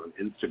about this on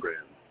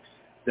Instagram,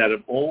 that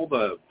of all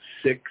the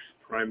 6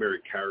 primary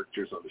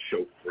characters on the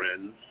show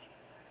Friends,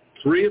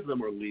 3 of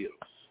them are Leos.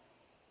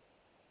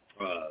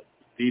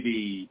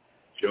 Phoebe,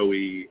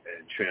 Joey,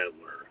 and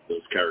Chandler,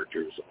 those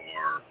characters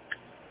are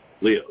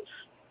Leos.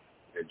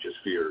 And just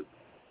for your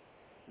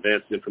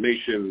advanced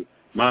information,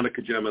 Monica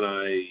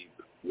Gemini,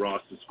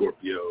 Ross is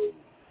Scorpio,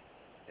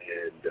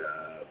 and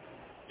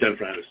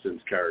Jennifer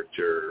Aniston's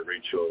character,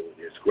 Rachel,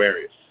 is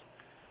Aquarius.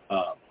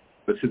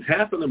 But since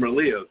half of them are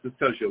Leos, this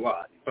tells you a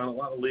lot. You find a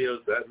lot of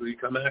Leos that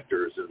become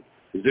actors and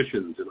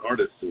musicians and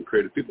artists and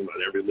creative people.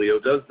 Not every Leo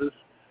does this,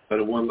 but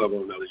at one level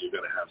or another, you're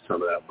going to have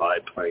some of that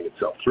vibe playing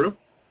itself through.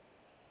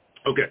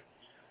 Okay,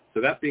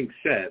 so that being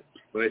said,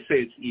 when I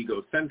say it's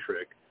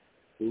egocentric,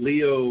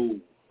 Leo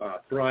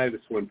thrives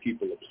when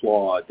people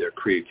applaud their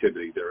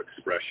creativity, their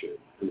expression,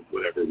 in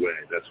whatever way.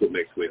 That's what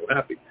makes Leo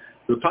happy.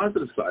 The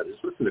positive side is,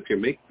 listen, if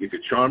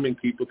you're charming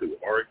people through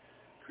art,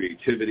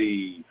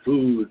 creativity,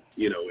 food,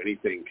 you know,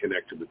 anything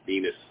connected with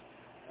Venus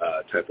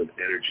type of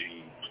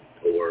energy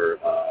or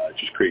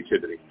just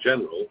creativity in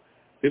general,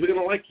 people are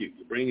going to like you.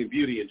 You're bringing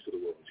beauty into the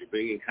world. You're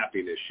bringing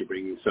happiness. You're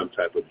bringing some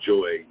type of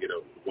joy, you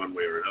know, one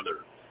way or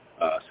another.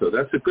 So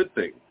that's a good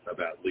thing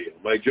about Leo.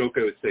 My joke,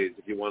 I would say, is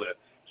if you want to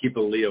keep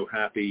a Leo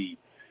happy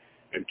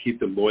and keep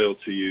them loyal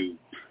to you,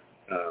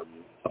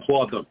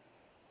 applaud them.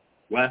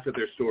 Laugh at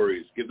their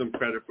stories. Give them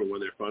credit for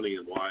when they're funny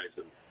and wise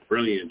and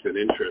brilliant and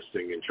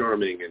interesting and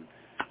charming. And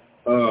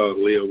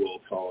Leo will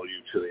follow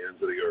you to the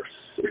ends of the earth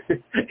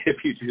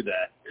if you do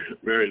that.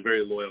 Very,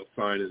 very loyal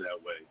sign in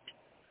that way.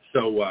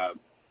 So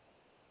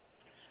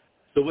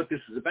what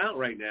this is about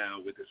right now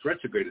with this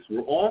retrograde is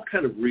we're all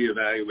kind of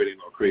reevaluating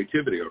our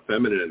creativity, our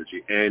feminine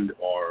energy, and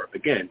our,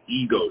 again,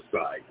 ego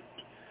side.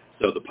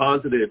 So the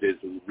positive is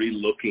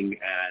relooking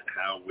at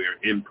how we're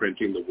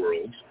imprinting the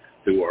world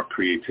through our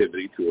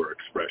creativity, through our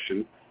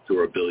expression, through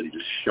our ability to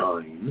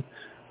shine.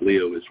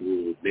 Leo is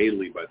ruled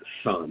natally by the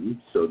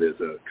sun, so there's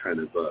a kind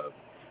of a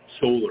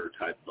solar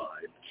type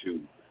vibe to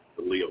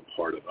the Leo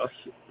part of us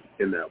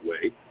in that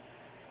way.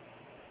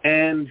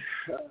 And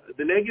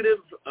the negative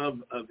of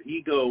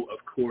ego,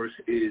 of course,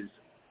 is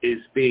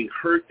being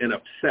hurt and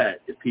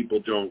upset if people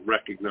don't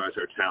recognize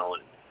our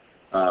talent,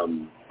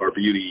 our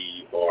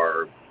beauty,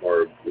 our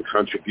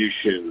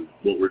contribution,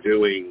 what we're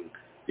doing.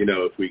 You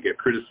know, if we get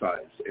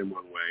criticized in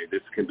one way,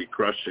 this can be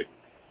crushing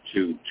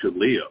to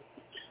Leo.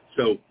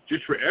 So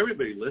just for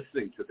everybody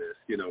listening to this,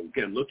 you know,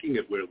 again, looking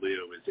at where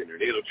Leo is in your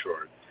natal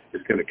chart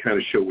is going to kind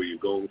of show where you're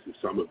going through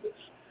some of this.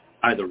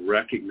 Either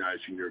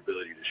recognizing your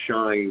ability to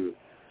shine,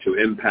 to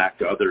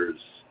impact others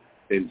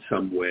in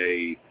some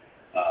way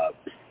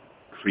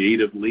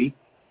creatively,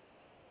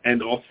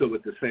 and also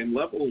at the same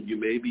level, you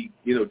may be,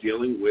 you know,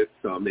 dealing with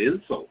some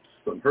insults,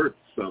 some hurts,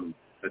 some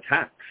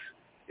attacks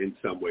in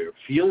some way, or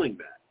feeling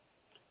that.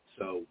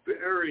 So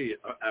very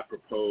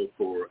apropos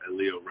for a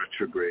Leo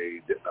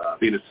retrograde,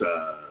 Venus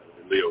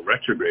Leo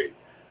retrograde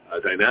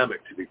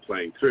dynamic to be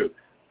playing through.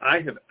 I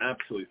have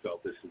absolutely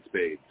felt this in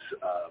spades.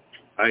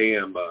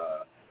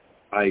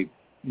 I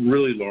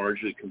really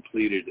largely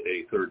completed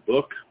a 3rd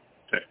book,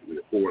 technically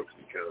the 4th,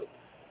 because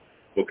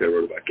book I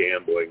wrote about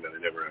gambling that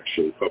I never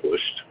actually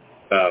published.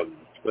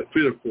 But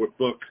the 4th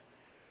book,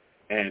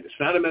 and it's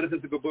not a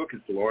metaphysical book.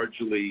 It's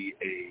largely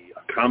a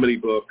comedy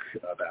book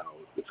about,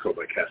 it's called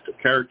My Cast of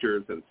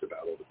Characters, and it's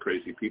about all the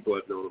crazy people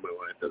I've known in my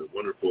life that are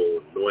wonderful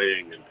and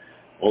annoying and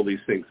all these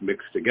things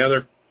mixed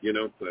together,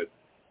 but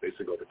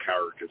basically all the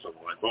characters of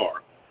life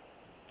are.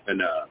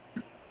 And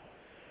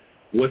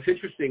what's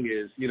interesting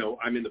is,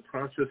 I'm in the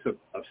process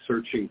of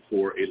searching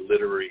for a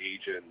literary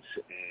agent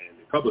and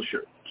a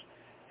publisher.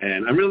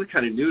 And I'm really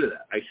kind of new to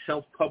that. I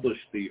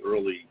self-published the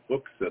early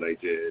books that I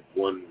did,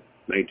 one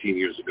 19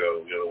 years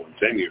ago, the other one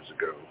 10 years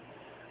ago.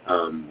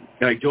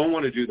 And I don't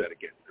want to do that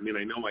again. I mean,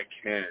 I know I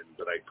can,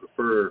 but I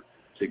prefer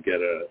to get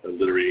a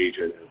literary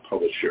agent and a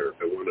publisher.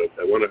 I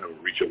want to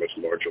reach a much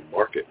larger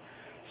market.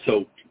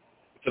 So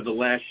for the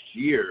last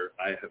year,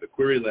 I have a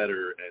query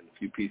letter and a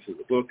few pieces of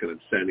the book, and I'm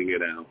sending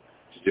it out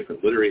to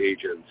different literary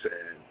agents.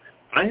 And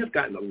I have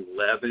gotten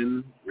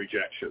 11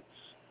 rejections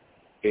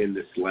in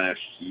this last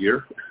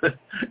year.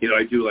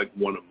 I do like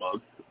one a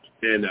month,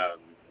 and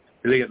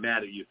they get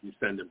mad at you if you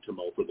send them to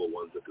multiple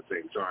ones at the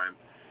same time.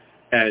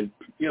 And,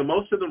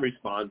 most of them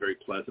respond very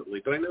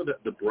pleasantly, but I know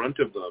that the brunt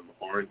of them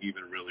aren't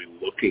even really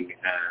looking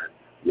at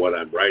what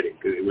I'm writing.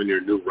 When you're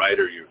a new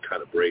writer, you're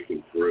kind of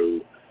breaking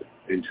through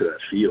into that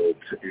field,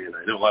 and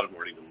I know a lot of them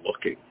aren't even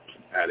looking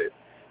at it.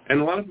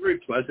 And a lot of very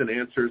pleasant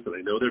answers, and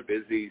I know they're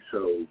busy,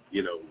 so,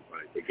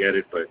 I get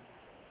it, but,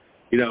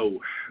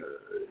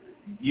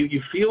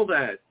 you feel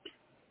that,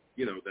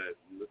 that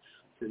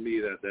to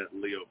me, that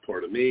Leo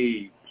part of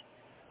me,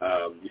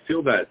 you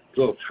feel that a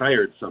little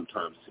tired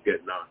sometimes to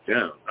get knocked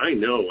down. I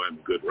know I'm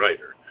a good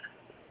writer.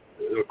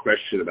 There's no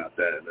question about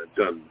that. And I've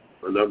done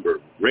a number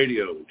of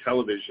radio and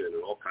television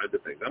and all kinds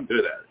of things. I'm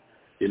good at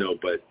it,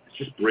 but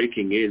just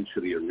breaking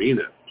into the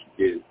arena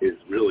is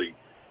really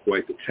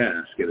quite the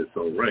task in its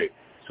own right.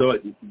 So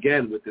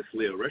again, with this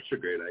Leo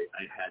retrograde,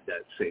 I had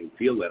that same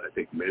feel that I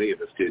think many of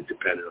us did,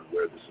 depending on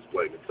where this is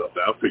playing itself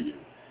out for you,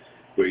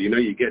 where,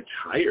 you get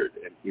tired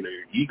and, your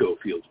ego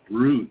feels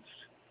bruised.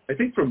 I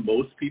think for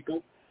most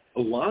people,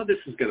 a lot of this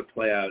is going to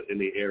play out in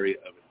the area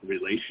of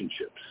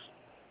relationships.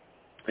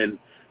 And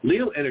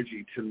Leo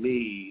energy, to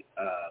me,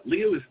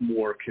 Leo is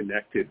more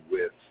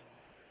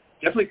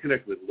definitely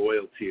connected with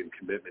loyalty and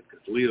commitment,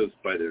 because Leos,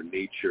 by their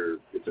nature,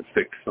 it's a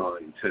fixed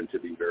sign, tend to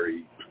be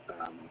very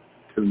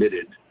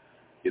committed,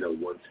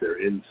 once they're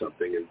in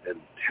something, and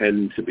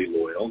tend to be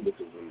loyal. This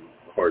isn't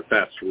a hard,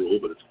 fast rule,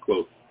 but it's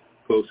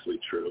closely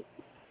true.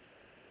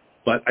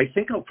 But I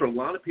think for a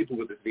lot of people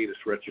with the Venus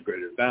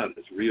retrograde about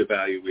is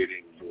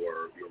reevaluating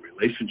your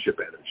relationship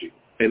energy.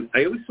 And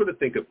I always sort of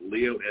think of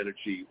Leo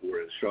energy, or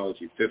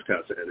astrology, fifth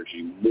house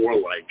energy, more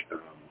like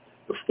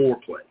the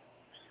foreplay.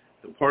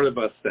 The part of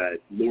us that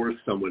lures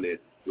someone in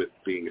with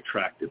being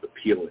attractive,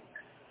 appealing.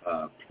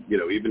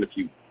 Even if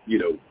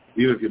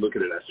you look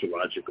at it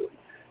astrologically,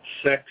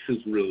 sex is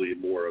really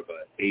more of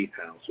a eighth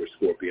house or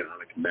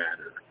scorpionic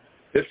matter.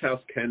 Fifth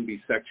house can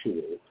be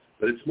sexual,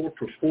 but it's more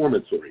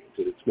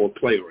performance-oriented. It's more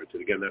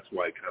play-oriented. Again, that's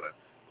why I kind of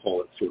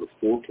call it sort of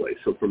foreplay.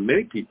 So for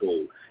many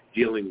people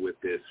dealing with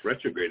this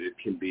retrograde, it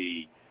can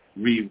be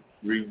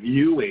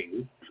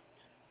reviewing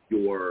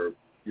your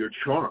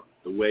charm,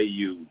 the way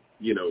you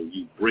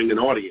bring an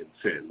audience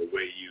in, the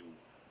way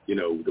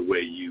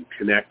you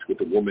connect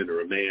with a woman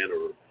or a man,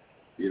 or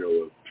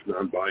a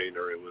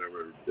non-binary,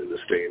 whatever in this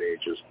day and age.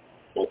 There's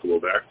multiple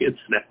variants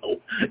now,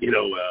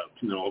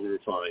 all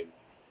refined.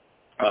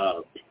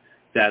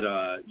 That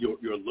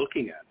you're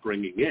looking at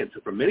bringing in.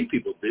 So for many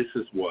people, this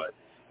is what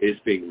is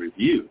being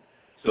reviewed.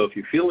 So if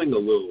you're feeling a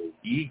little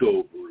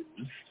ego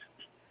bruised,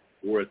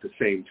 or at the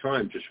same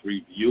time just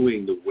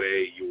reviewing the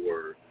way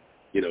you're,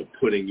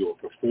 putting your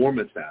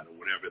performance out, or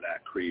whatever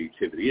that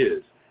creativity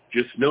is,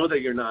 just know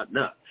that you're not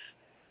nuts.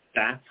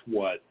 That's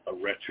what a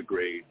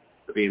retrograde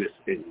Venus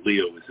in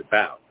Leo is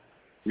about,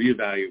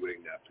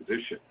 reevaluating that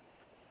position.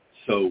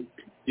 So,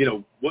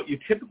 what you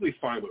typically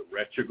find with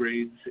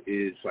retrogrades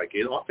is,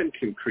 it often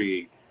can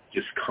create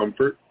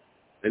discomfort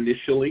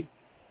initially.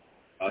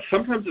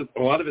 Sometimes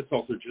a lot of it's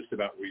also just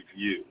about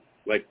review,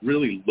 like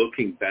really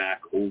looking back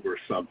over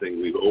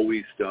something we've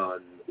always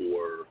done,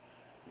 or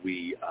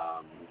we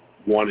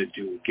want to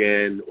do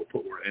again, or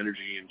put more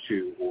energy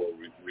into, or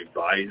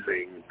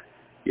revising,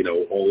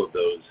 all of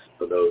those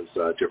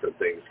different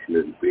things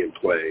can be in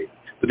play.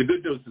 But the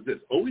good news is this: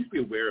 always be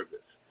aware of this.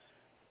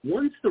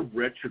 Once the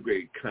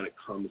retrograde kind of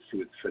comes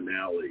to its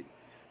finale,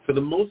 for the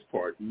most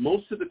part,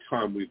 most of the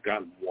time we've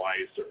gotten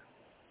wiser,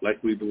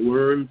 like we've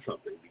learned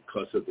something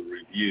because of the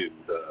review,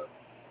 the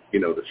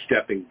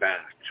stepping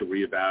back to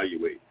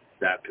reevaluate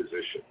that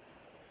position.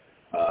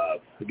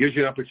 It gives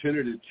you an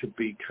opportunity to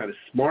be kind of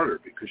smarter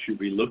because you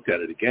re-looked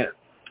at it again.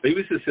 I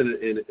use this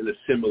in a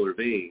similar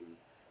vein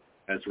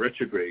as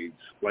retrogrades.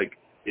 Like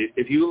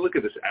if you look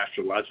at this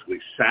astrologically,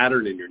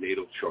 Saturn in your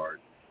natal chart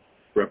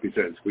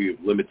represents where you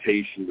have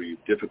limitation, where you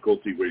have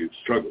difficulty, where you've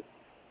struggled.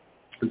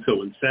 And so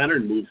when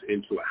Saturn moves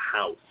into a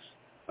house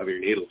of your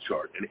natal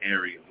chart, an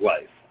area of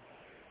life,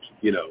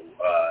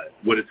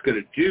 what it's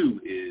going to do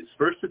is,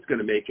 first it's going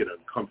to make it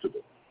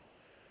uncomfortable,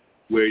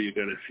 where you're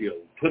going to feel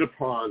put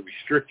upon,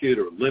 restricted,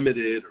 or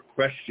limited, or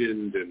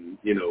questioned, and,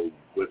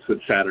 what's what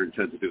Saturn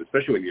tends to do,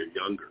 especially when you're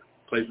younger.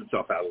 It plays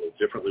itself out a little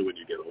differently when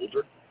you get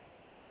older.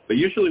 But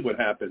usually what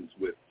happens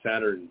with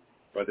Saturn,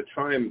 by the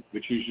time,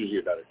 which is usually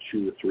about a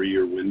 2 or 3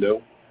 year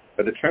window,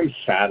 by the time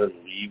Saturn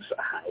leaves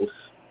a house,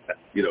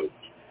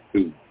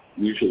 through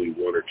usually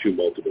one or two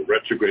multiple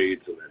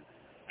retrogrades and then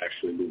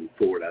actually moving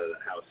forward out of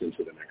the house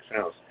into the next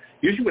house,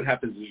 usually what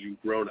happens is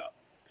you've grown up.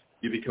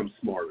 You become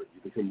smarter.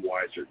 You become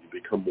wiser. You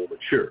become more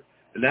mature.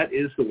 And that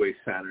is the way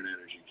Saturn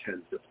energy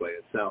tends to play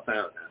itself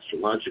out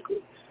astrologically.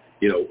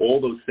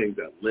 All those things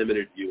that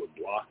limited you and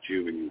blocked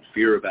you and you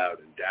fear about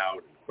and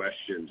doubt and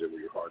questions and were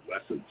your hard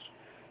lessons.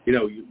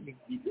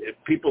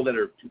 People that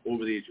are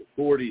over the age of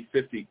 40,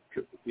 50,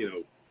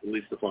 at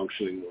least the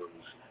functioning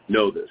ones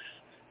know this,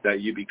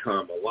 that you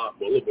become a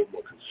little bit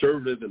more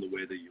conservative in the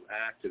way that you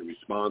act and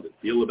respond and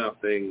feel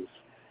about things,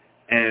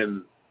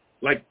 and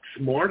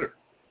smarter.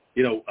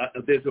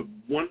 There's a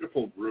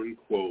wonderful rune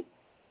quote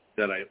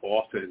that I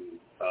often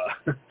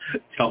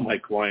tell my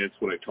clients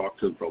when I talk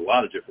to them for a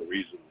lot of different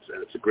reasons,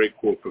 and it's a great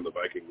quote from the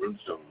Viking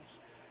runestones,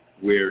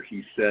 where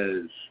he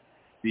says,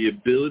 "The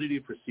ability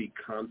to foresee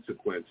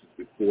consequences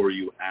before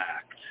you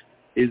act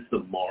is the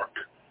mark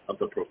of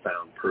the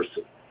profound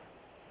person."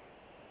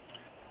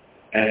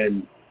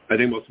 And I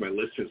think most of my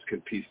listeners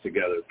can piece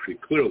together pretty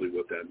clearly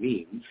what that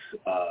means,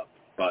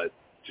 but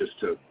just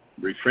to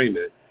reframe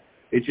it,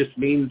 it just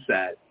means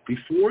that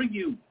before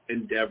you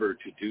endeavor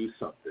to do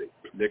something,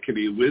 there can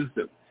be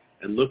wisdom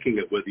in looking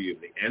at whether you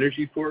have the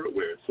energy for it,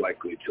 where it's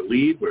likely to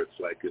lead, where it's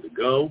likely to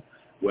go,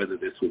 whether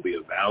this will be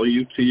of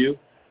value to you.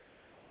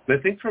 And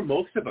I think for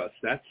most of us,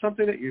 that's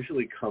something that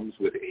usually comes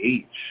with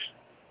age.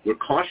 We're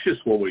cautious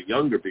when we're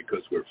younger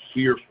because we're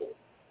fearful,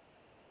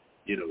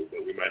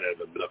 that we might have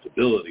enough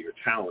ability or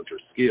talent or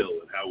skill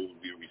and how we'll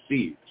be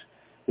received.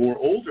 When we're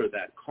older,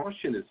 that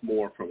caution is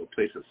more from a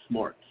place of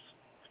smarts,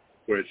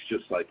 where it's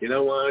just like, do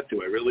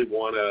I really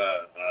want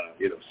to,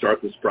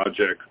 start this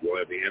project? Will I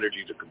have the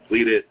energy to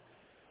complete it?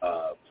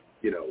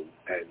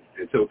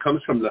 And so it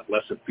comes from that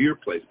less of fear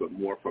place, but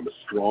more from a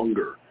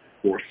stronger,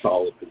 more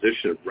solid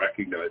position of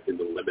recognizing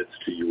the limits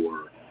to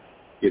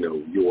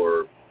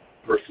your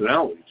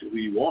personality, to who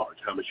you are,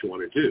 to how much you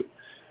want to do.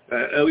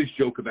 I always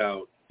joke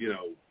about,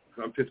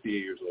 I'm 58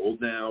 years old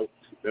now.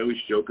 I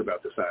always joke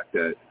about the fact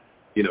that,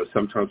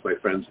 sometimes my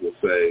friends will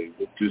say,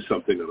 we'll do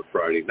something on a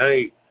Friday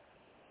night,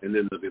 and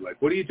then they'll be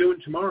like, what are you doing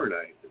tomorrow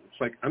night? And it's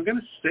like, I'm going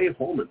to stay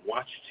home and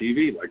watch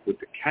TV, with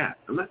the cat.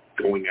 I'm not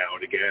going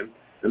out again.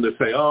 And they'll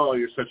say, oh,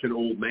 you're such an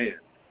old man.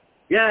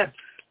 Yes,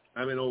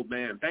 I'm an old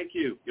man. Thank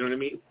you. You know what I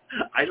mean?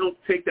 I don't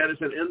take that as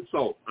an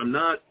insult. I'm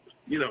not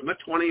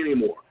 20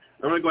 anymore.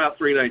 I'm going to go out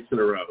 3 nights in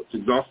a row. It's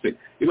exhausting.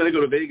 Even when I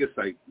go to Vegas,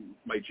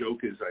 my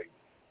joke is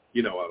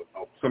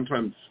I'll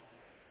sometimes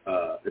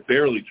I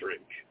barely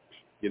drink.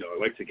 I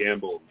like to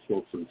gamble and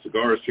smoke some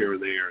cigars here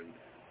and there, and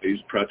I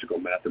use practical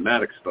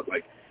mathematics. But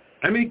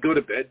I may go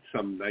to bed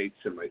some nights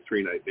in my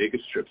 3-night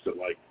Vegas trips at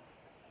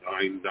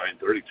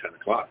 9:30, 10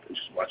 o'clock, and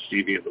just watch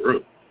TV in the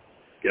room.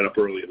 Get up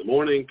early in the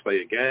morning,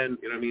 play again.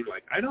 You know what I mean?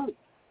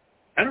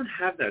 I don't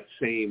have that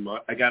same.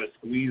 I got to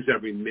squeeze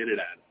every minute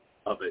out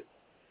of it.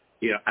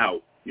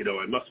 Out.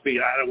 I must be.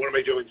 What am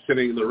I doing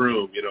sitting in the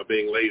room?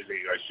 Being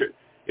lazy. I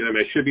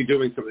should be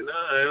doing something. No,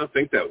 I don't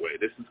think that way.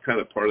 This is kind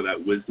of part of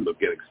that wisdom of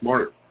getting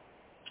smarter.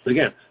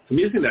 Again, I'm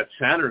using that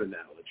Saturn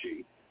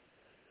analogy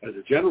as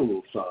a general rule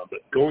of thumb,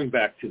 but going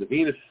back to the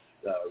Venus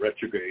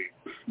retrograde,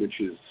 which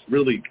is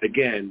really,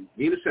 again,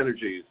 Venus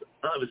energy is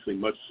obviously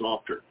much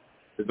softer.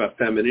 It's about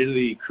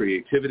femininity,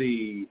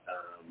 creativity,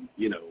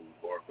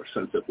 or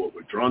sense of what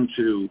we're drawn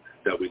to,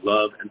 that we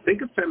love. And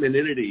think of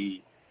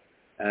femininity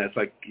as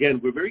again,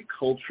 we're very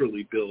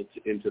culturally built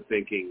into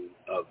thinking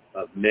of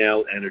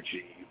male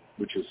energy,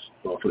 which is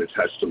often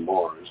attached to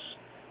Mars,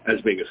 as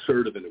being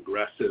assertive and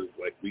aggressive.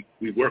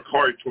 We work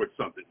hard towards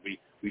something. We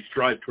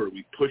strive toward it.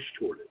 We push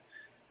toward it.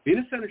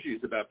 Venus energy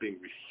is about being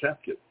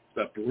receptive. It's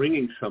about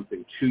bringing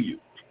something to you,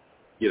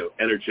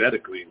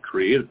 energetically and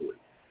creatively.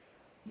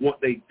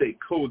 They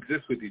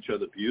coexist with each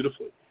other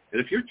beautifully. And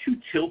if you're too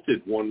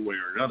tilted one way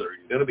or another,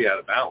 you're going to be out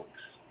of balance.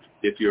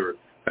 If you're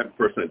the type of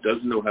person that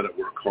doesn't know how to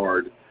work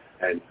hard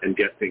and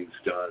get things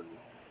done,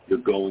 you're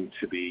going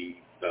to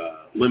be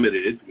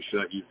limited because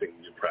you're not using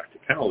your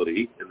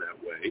practicality in that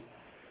way.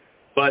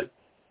 But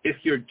if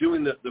you're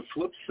doing the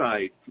flip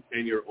side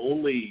and you're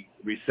only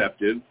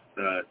receptive,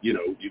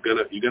 you're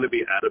gonna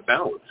be out of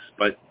balance.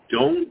 But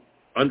don't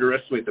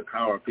underestimate the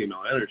power of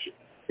female energy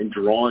in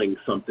drawing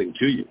something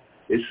to you.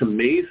 It's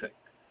amazing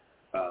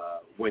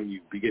when you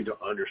begin to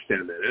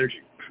understand that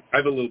energy. I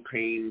have a little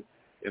pain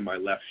in my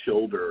left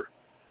shoulder,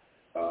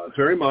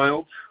 very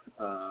mild,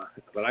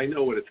 but I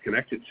know what it's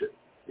connected to.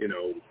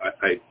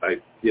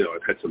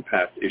 I've had some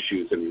past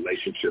issues in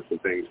relationships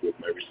and things with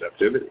my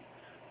receptivity.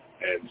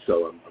 And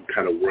so I'm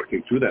kind of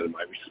working through that in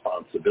my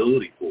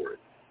responsibility for it.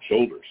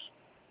 Shoulders.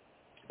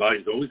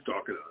 Body's always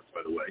talking to us,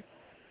 by the way,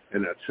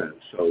 in that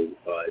sense. So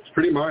it's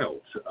pretty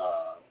mild,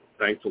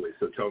 thankfully.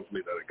 So it tells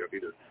me that I got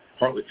to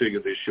partly figure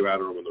the issue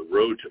out, or I'm on the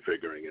road to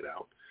figuring it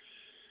out.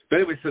 But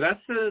anyway, so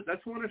that's what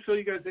I want to fill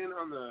you guys in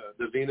on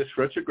the Venus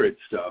retrograde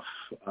stuff.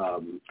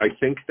 I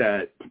think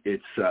that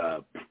it's,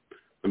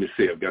 let me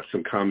see, I've got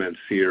some comments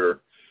here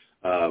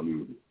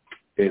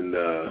in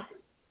the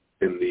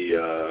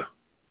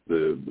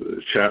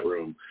chat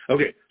room.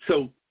 Okay,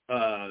 so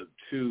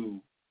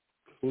to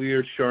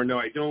clear, Char, no,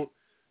 I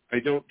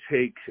don't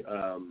take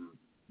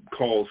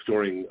calls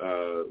during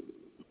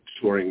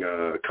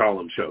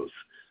column shows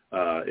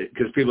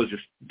because people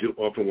just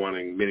often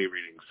wanting mini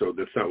readings, so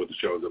that's not what the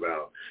show is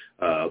about.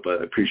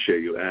 But I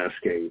appreciate you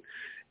asking.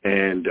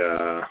 And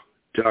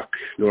Duck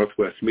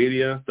Northwest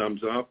Media,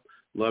 thumbs up.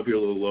 Love your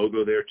little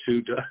logo there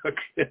too, Duck.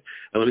 And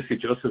let me see,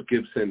 Joseph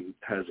Gibson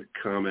has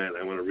a comment.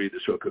 I want to read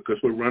this real quick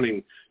because we're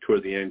running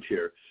toward the end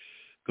here.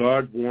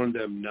 God warned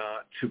them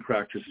not to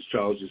practice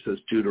astrology, says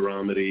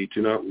Deuteronomy.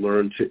 Do not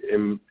learn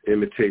to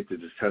imitate the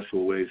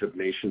detestable ways of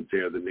nations. They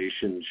are the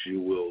nations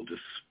you will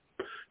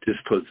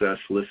dispossess.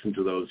 Listen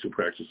to those who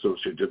practice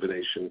social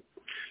divination.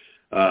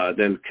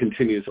 Then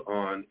continues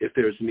on, if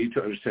there is need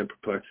to understand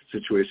perplexed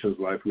situations of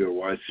life, we are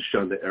wise to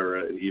shun the error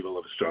and evil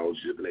of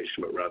astrology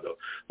divination, but rather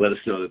let us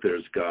know that there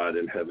is God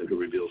in heaven who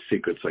reveals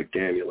secrets like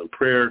Daniel in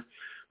prayer,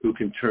 who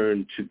can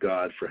turn to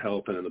God for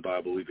help, and in the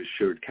Bible we've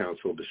assured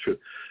counsel of his truth.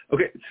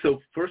 Okay,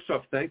 so first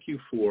off, thank you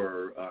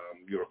for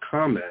your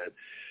comment.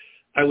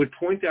 I would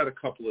point out a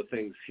couple of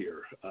things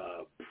here.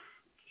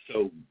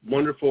 So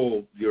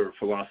wonderful your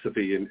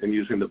philosophy in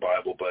using the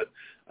Bible, but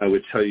I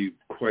would tell you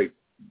quite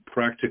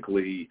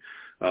practically,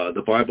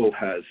 the Bible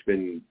has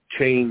been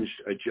changed,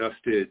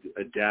 adjusted,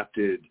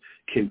 adapted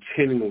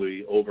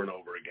continually over and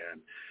over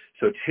again.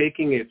 So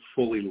taking it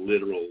fully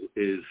literal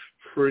is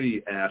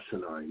pretty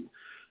asinine.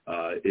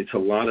 It's a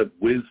lot of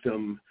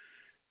wisdom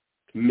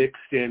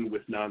mixed in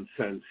with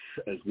nonsense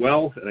as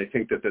well, and I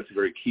think that that's a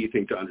very key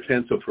thing to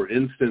understand. So, for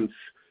instance,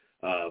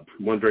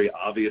 one very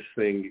obvious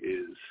thing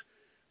is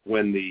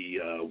when the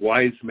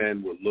wise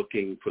men were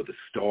looking for the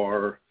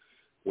star,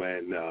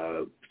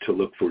 to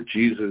look for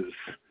Jesus,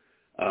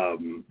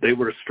 they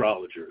were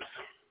astrologers.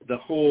 The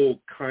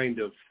whole kind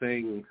of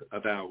thing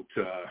about,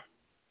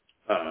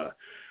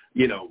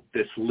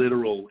 this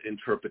literal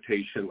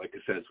interpretation, like I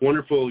said, it's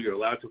wonderful. You're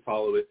allowed to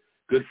follow it.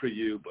 Good for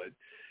you. But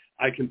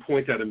I can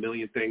point out a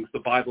million things. The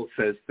Bible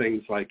says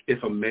things like,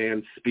 if a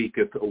man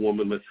speaketh, a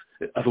woman must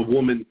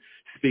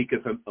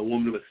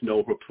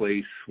know her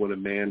place. When a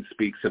man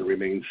speaks and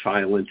remains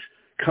silent.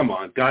 Come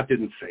on, God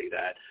didn't say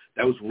that.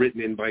 That was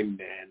written in by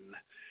men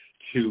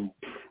to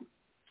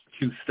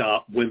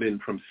stop women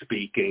from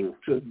speaking.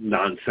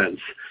 Nonsense.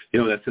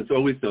 That sense.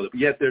 Always know that. But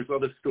yet there's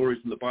other stories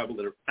in the Bible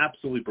that are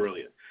absolutely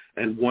brilliant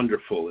and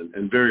wonderful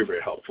and very,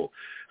 very helpful.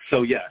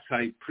 So, yes,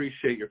 I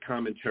appreciate your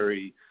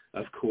commentary,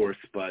 of course,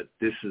 but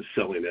this is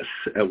silliness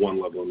at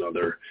one level or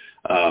another.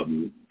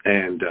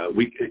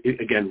 We,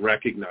 again,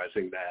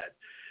 recognizing that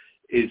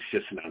it's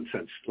just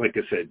nonsense. Like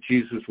I said,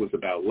 Jesus was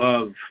about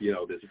love.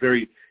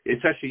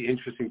 It's actually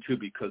interesting, too,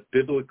 because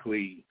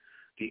biblically,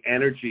 the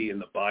energy in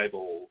the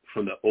Bible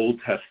from the Old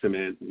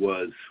Testament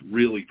was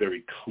really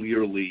very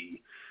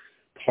clearly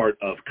part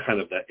of kind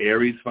of the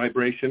Aries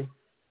vibration.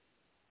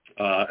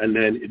 And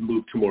then it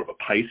moved to more of a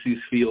Pisces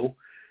feel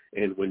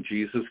and when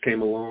Jesus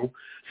came along.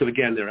 So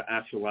again, there are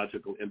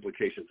astrological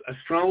implications.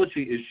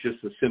 Astrology is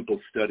just a simple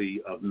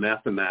study of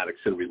mathematics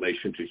in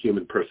relation to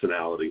human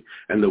personality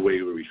and the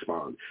way we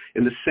respond.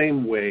 In the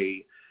same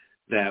way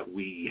that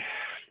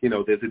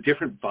there's a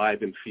different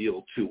vibe and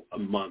feel to a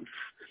month,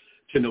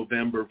 to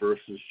November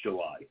versus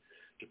July,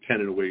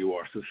 depending on where you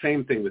are. So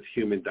same thing with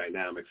human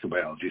dynamics and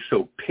biology.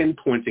 So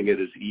pinpointing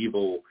it as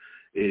evil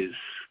is,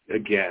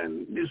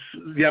 again,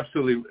 you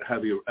absolutely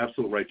have your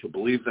absolute right to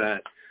believe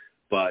that,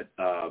 but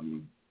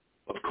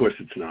of course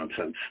it's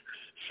nonsense.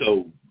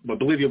 So, but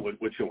believe you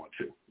what you want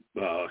to.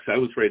 So I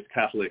was raised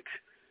Catholic,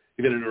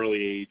 even at an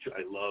early age.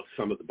 I love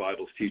some of the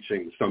Bible's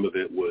teaching. Some of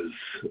it was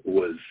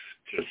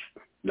just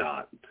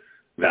not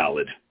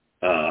valid.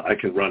 I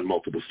can run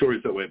multiple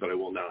stories that way, but I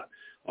will not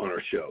on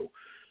our show.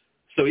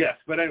 So yes,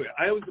 but anyway,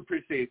 I always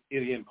appreciate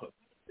any input.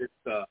 It's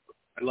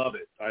I love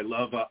it. I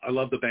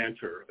love the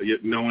banter.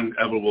 No one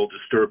ever will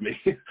disturb me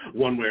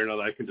one way or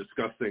another. I can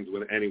discuss things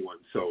with anyone.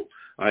 So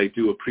I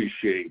do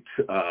appreciate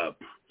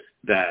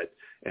that.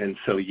 And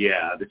so,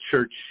 yeah, the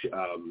church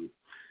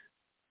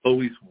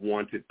always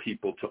wanted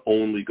people to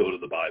only go to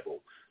the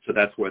Bible. So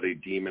that's why they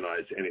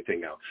demonize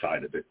anything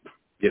outside of it.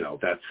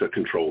 That's a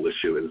control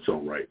issue in its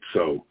own right.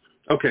 So,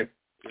 okay.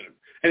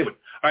 Anyway,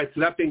 all right.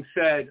 So that being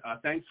said,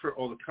 thanks for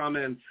all the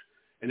comments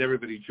and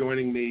everybody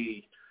joining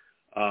me.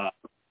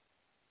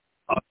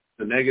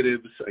 The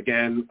negatives,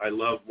 again, I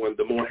love when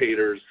the more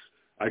haters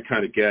I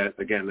kind of get.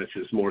 Again, that's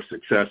just more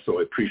success, so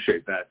I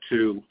appreciate that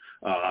too.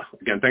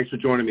 Again, thanks for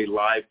joining me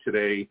live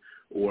today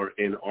or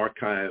in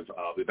archive.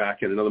 I'll be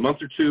back in another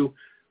month or two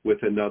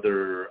with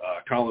another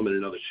column and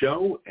another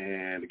show.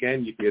 And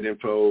again, you can get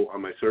info on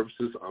my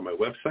services on my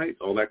website,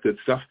 all that good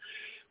stuff.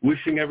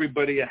 Wishing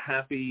everybody a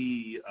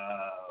happy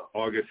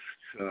August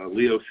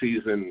Leo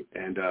season,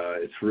 and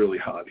it's really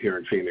hot here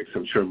in Phoenix.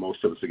 I'm sure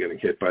most of us are getting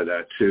hit by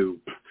that too.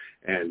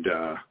 And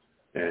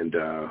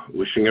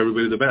wishing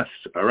everybody the best.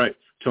 All right.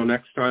 Till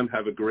next time,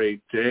 have a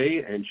great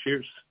day, and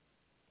cheers.